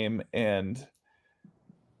big game, and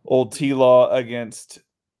old T-Law against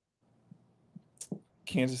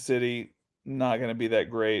Kansas City, not going to be that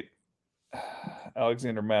great.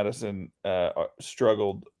 Alexander Madison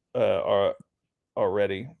struggled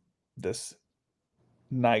already this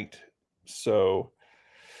night. So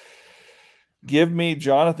give me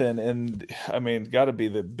Jonathan, and I mean, got to be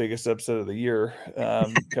the biggest upset of the year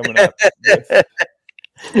coming up.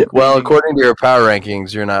 Well, according to your power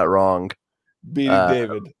rankings, you're not wrong. Beating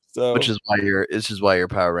David, so which is why your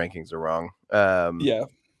power rankings are wrong. Yeah,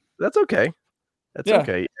 that's okay.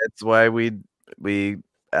 Okay. That's why we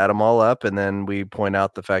add them all up, and then we point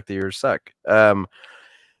out the fact that you're suck.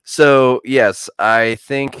 So yes, I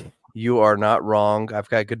think you are not wrong. I've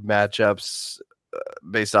got good matchups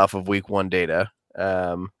based off of week 1 data.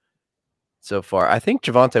 So far, I think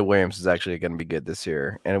Javonte Williams is actually going to be good this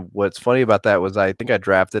year. And what's funny about that was I think I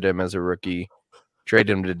drafted him as a rookie, traded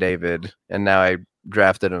him to David, and now I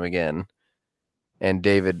drafted him again. And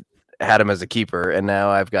David had him as a keeper, and now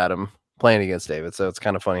I've got him playing against David. So it's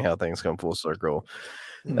kind of funny how things come full circle.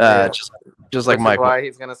 Yeah. Just like Which is Michael. why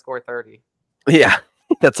he's gonna score 30. Yeah,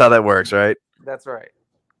 that's how that works, right? That's right.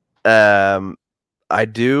 I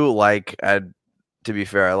do like. To be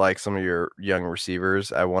fair, I like some of your young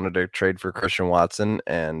receivers. I wanted to trade for Christian Watson,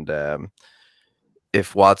 and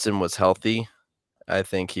if Watson was healthy, I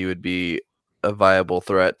think he would be a viable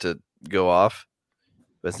threat to go off.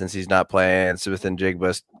 But since he's not playing, Smith and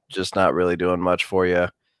Jigba's just not really doing much for you.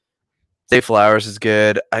 Zay Flowers is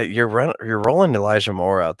good. You're rolling Elijah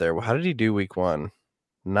Moore out there. How did he do week 1?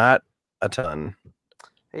 Not a ton.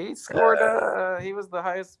 He scored. He was the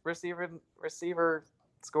highest receiver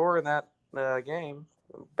score in that game.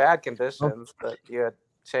 Bad conditions, but you had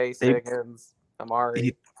Chase, Higgins,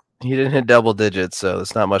 Amari. He didn't hit double digits, so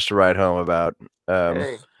there's not much to write home about.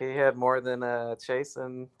 Hey, he had more than Chase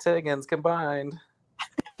and Higgins combined.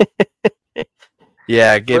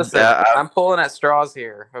 Yeah, listen, I'm pulling at straws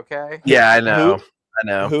here, okay? Yeah, I know.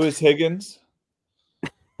 Who is Higgins?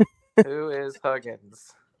 Who is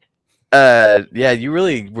Huggins? Yeah, you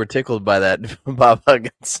really were tickled by that Bob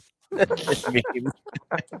Huggins meme.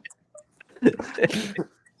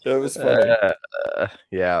 That was funny.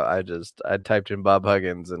 Yeah, I typed in Bob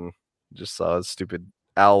Huggins and just saw his stupid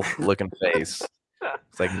owl looking face.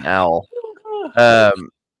 It's like an owl.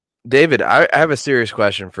 David, I have a serious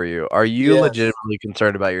question for you. Are you legitimately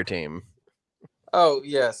concerned about your team? Oh,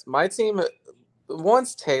 yes. My team,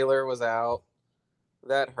 once Taylor was out,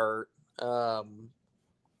 that hurt.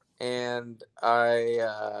 And I've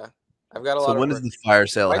got a lot of... So when does the fire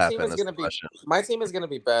sale happen? My team is going to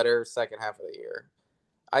be better second half of the year.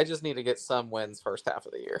 I just need to get some wins first half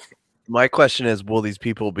of the year. My question is, will these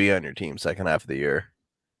people be on your team second half of the year?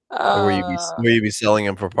 Or will you be selling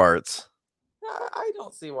them for parts? I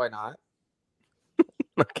don't see why not.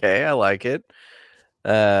 Okay, I like it.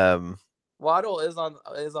 Waddle is on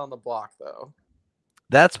the block though.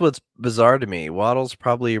 That's what's bizarre to me. Waddle's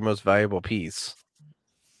probably your most valuable piece.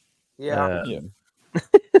 Yeah.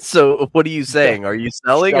 So what are you saying? Are you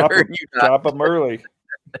selling or are you not? Drop him early?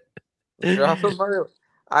 Drop him early.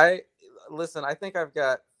 I think I've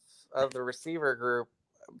got of the receiver group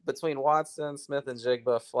between Watson, Smith and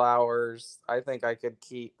Jigba, Flowers. I think I could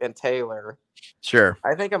keep and Taylor. Sure.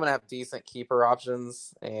 I think I'm gonna have decent keeper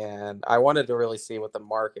options, and I wanted to really see what the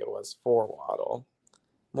market was for Waddle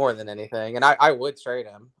more than anything. And I would trade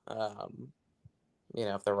him,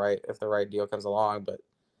 if the right deal comes along. But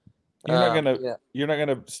you're not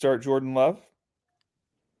gonna start Jordan Love.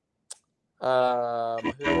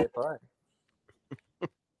 Who do they play?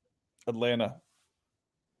 Atlanta.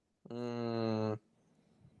 No.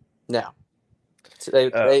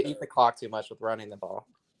 They eat the clock too much with running the ball.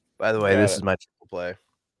 By the way, this is my triple play.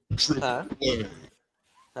 Huh?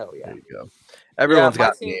 Oh yeah. There you go. Everyone's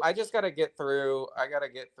got team. I just got to get through. I got to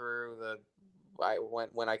get through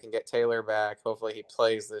when I can get Taylor back. Hopefully he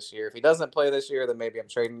plays this year. If he doesn't play this year, then maybe I'm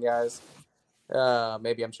trading guys.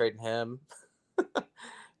 Maybe I'm trading him.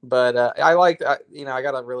 But I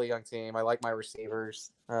got a really young team. I like my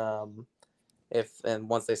receivers. Once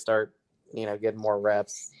they start, getting more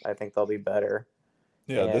reps, I think they'll be better.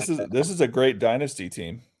 Yeah, this is a great dynasty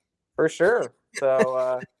team. For sure.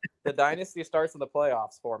 So the dynasty starts in the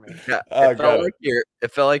playoffs for me. Yeah, it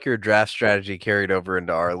felt like your draft strategy carried over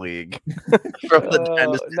into our league. From the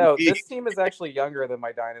dynasty no, league. This team is actually younger than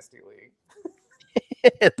my dynasty league.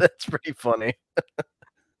 That's pretty funny.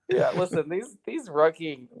 Yeah, listen, these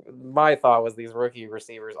rookie. My thought was these rookie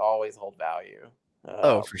receivers always hold value.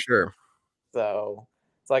 For sure. So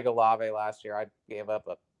it's like Olave last year. I gave up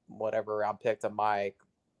a whatever round pick to Mike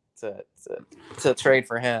to trade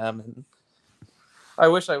for him, and I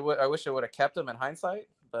wish I would have kept him in hindsight,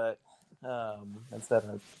 but instead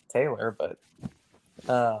of Taylor. But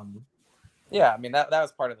yeah, I mean that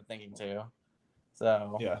was part of the thinking too.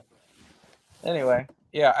 So yeah. Anyway,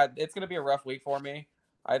 it's gonna be a rough week for me.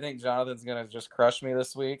 I think Jonathan's gonna just crush me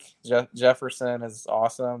this week. Jefferson is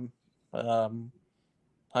awesome.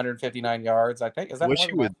 159 yards. I think is that more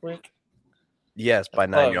than last week? Yes, by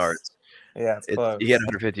 9 yards. Yeah, it's close. He had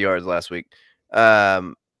 150 yards last week.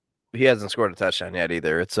 He hasn't scored a touchdown yet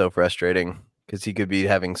either. It's so frustrating because he could be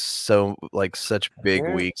having such big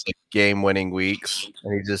weeks, like game-winning weeks,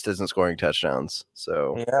 and he just isn't scoring touchdowns.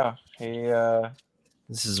 So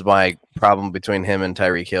this is my problem between him and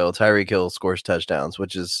Tyreek Hill. Tyreek Hill scores touchdowns,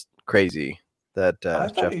 which is crazy. I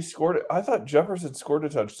thought Jefferson scored a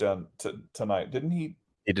touchdown tonight, didn't he?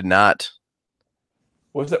 He did not.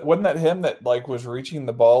 Wasn't that him that was reaching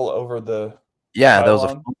the ball over the? Yeah, that was a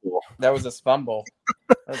fumble. That was a fumble.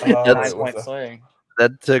 That was a 9-point swing.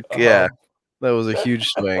 That took that was a huge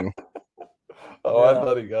swing. I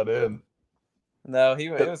thought he got in. No,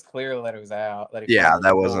 it was clear that it was out. That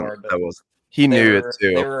that was. He knew it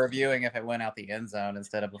too. They were reviewing if it went out the end zone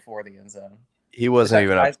instead of before the end zone. He wasn't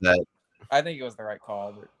even upset. I think it was the right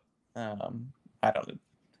call, but I don't know.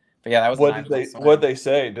 But yeah, that was. What did they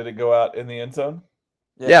say? Did it go out in the end zone?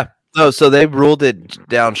 Yeah. So they ruled it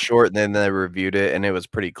down short, and then they reviewed it, and it was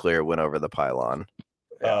pretty clear it went over the pylon.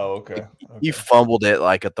 Oh, okay. He fumbled it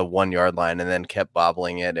like at the 1 yard line, and then kept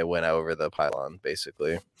bobbling it. It went over the pylon,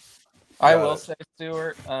 basically. I will say,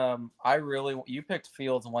 Stuart, you picked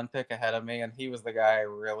Fields 1 pick ahead of me, and he was the guy I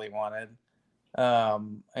really wanted.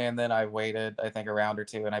 And then I waited, I think, a round or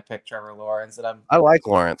two, and I picked Trevor Lawrence. And I like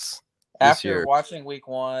Lawrence. After watching Week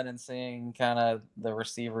 1 and seeing kind of the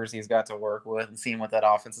receivers he's got to work with and seeing what that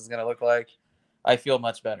offense is going to look like, I feel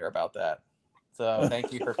much better about that. So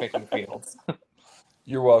thank you for picking Fields.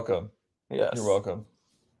 You're welcome. Yes. You're welcome.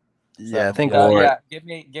 Yeah, I think Lawrence. Yeah,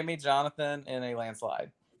 give me Jonathan in a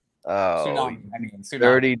landslide. Oh, Tsunami.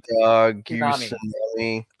 Dirty dog,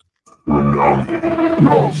 Tsunami.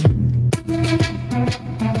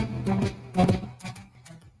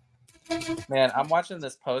 Man, I'm watching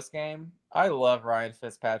this post game. I love Ryan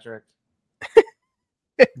Fitzpatrick.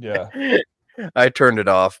 Yeah. I turned it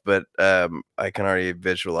off, but I can already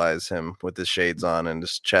visualize him with his shades on and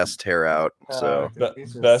his chest hair out. So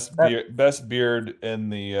best beard in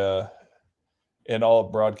the in all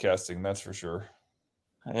of broadcasting, that's for sure.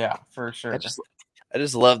 Yeah, for sure. I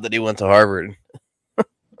just love that he went to Harvard.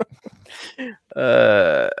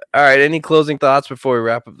 All right, any closing thoughts before we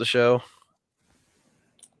wrap up the show?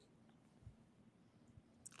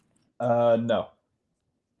 No.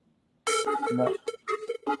 No.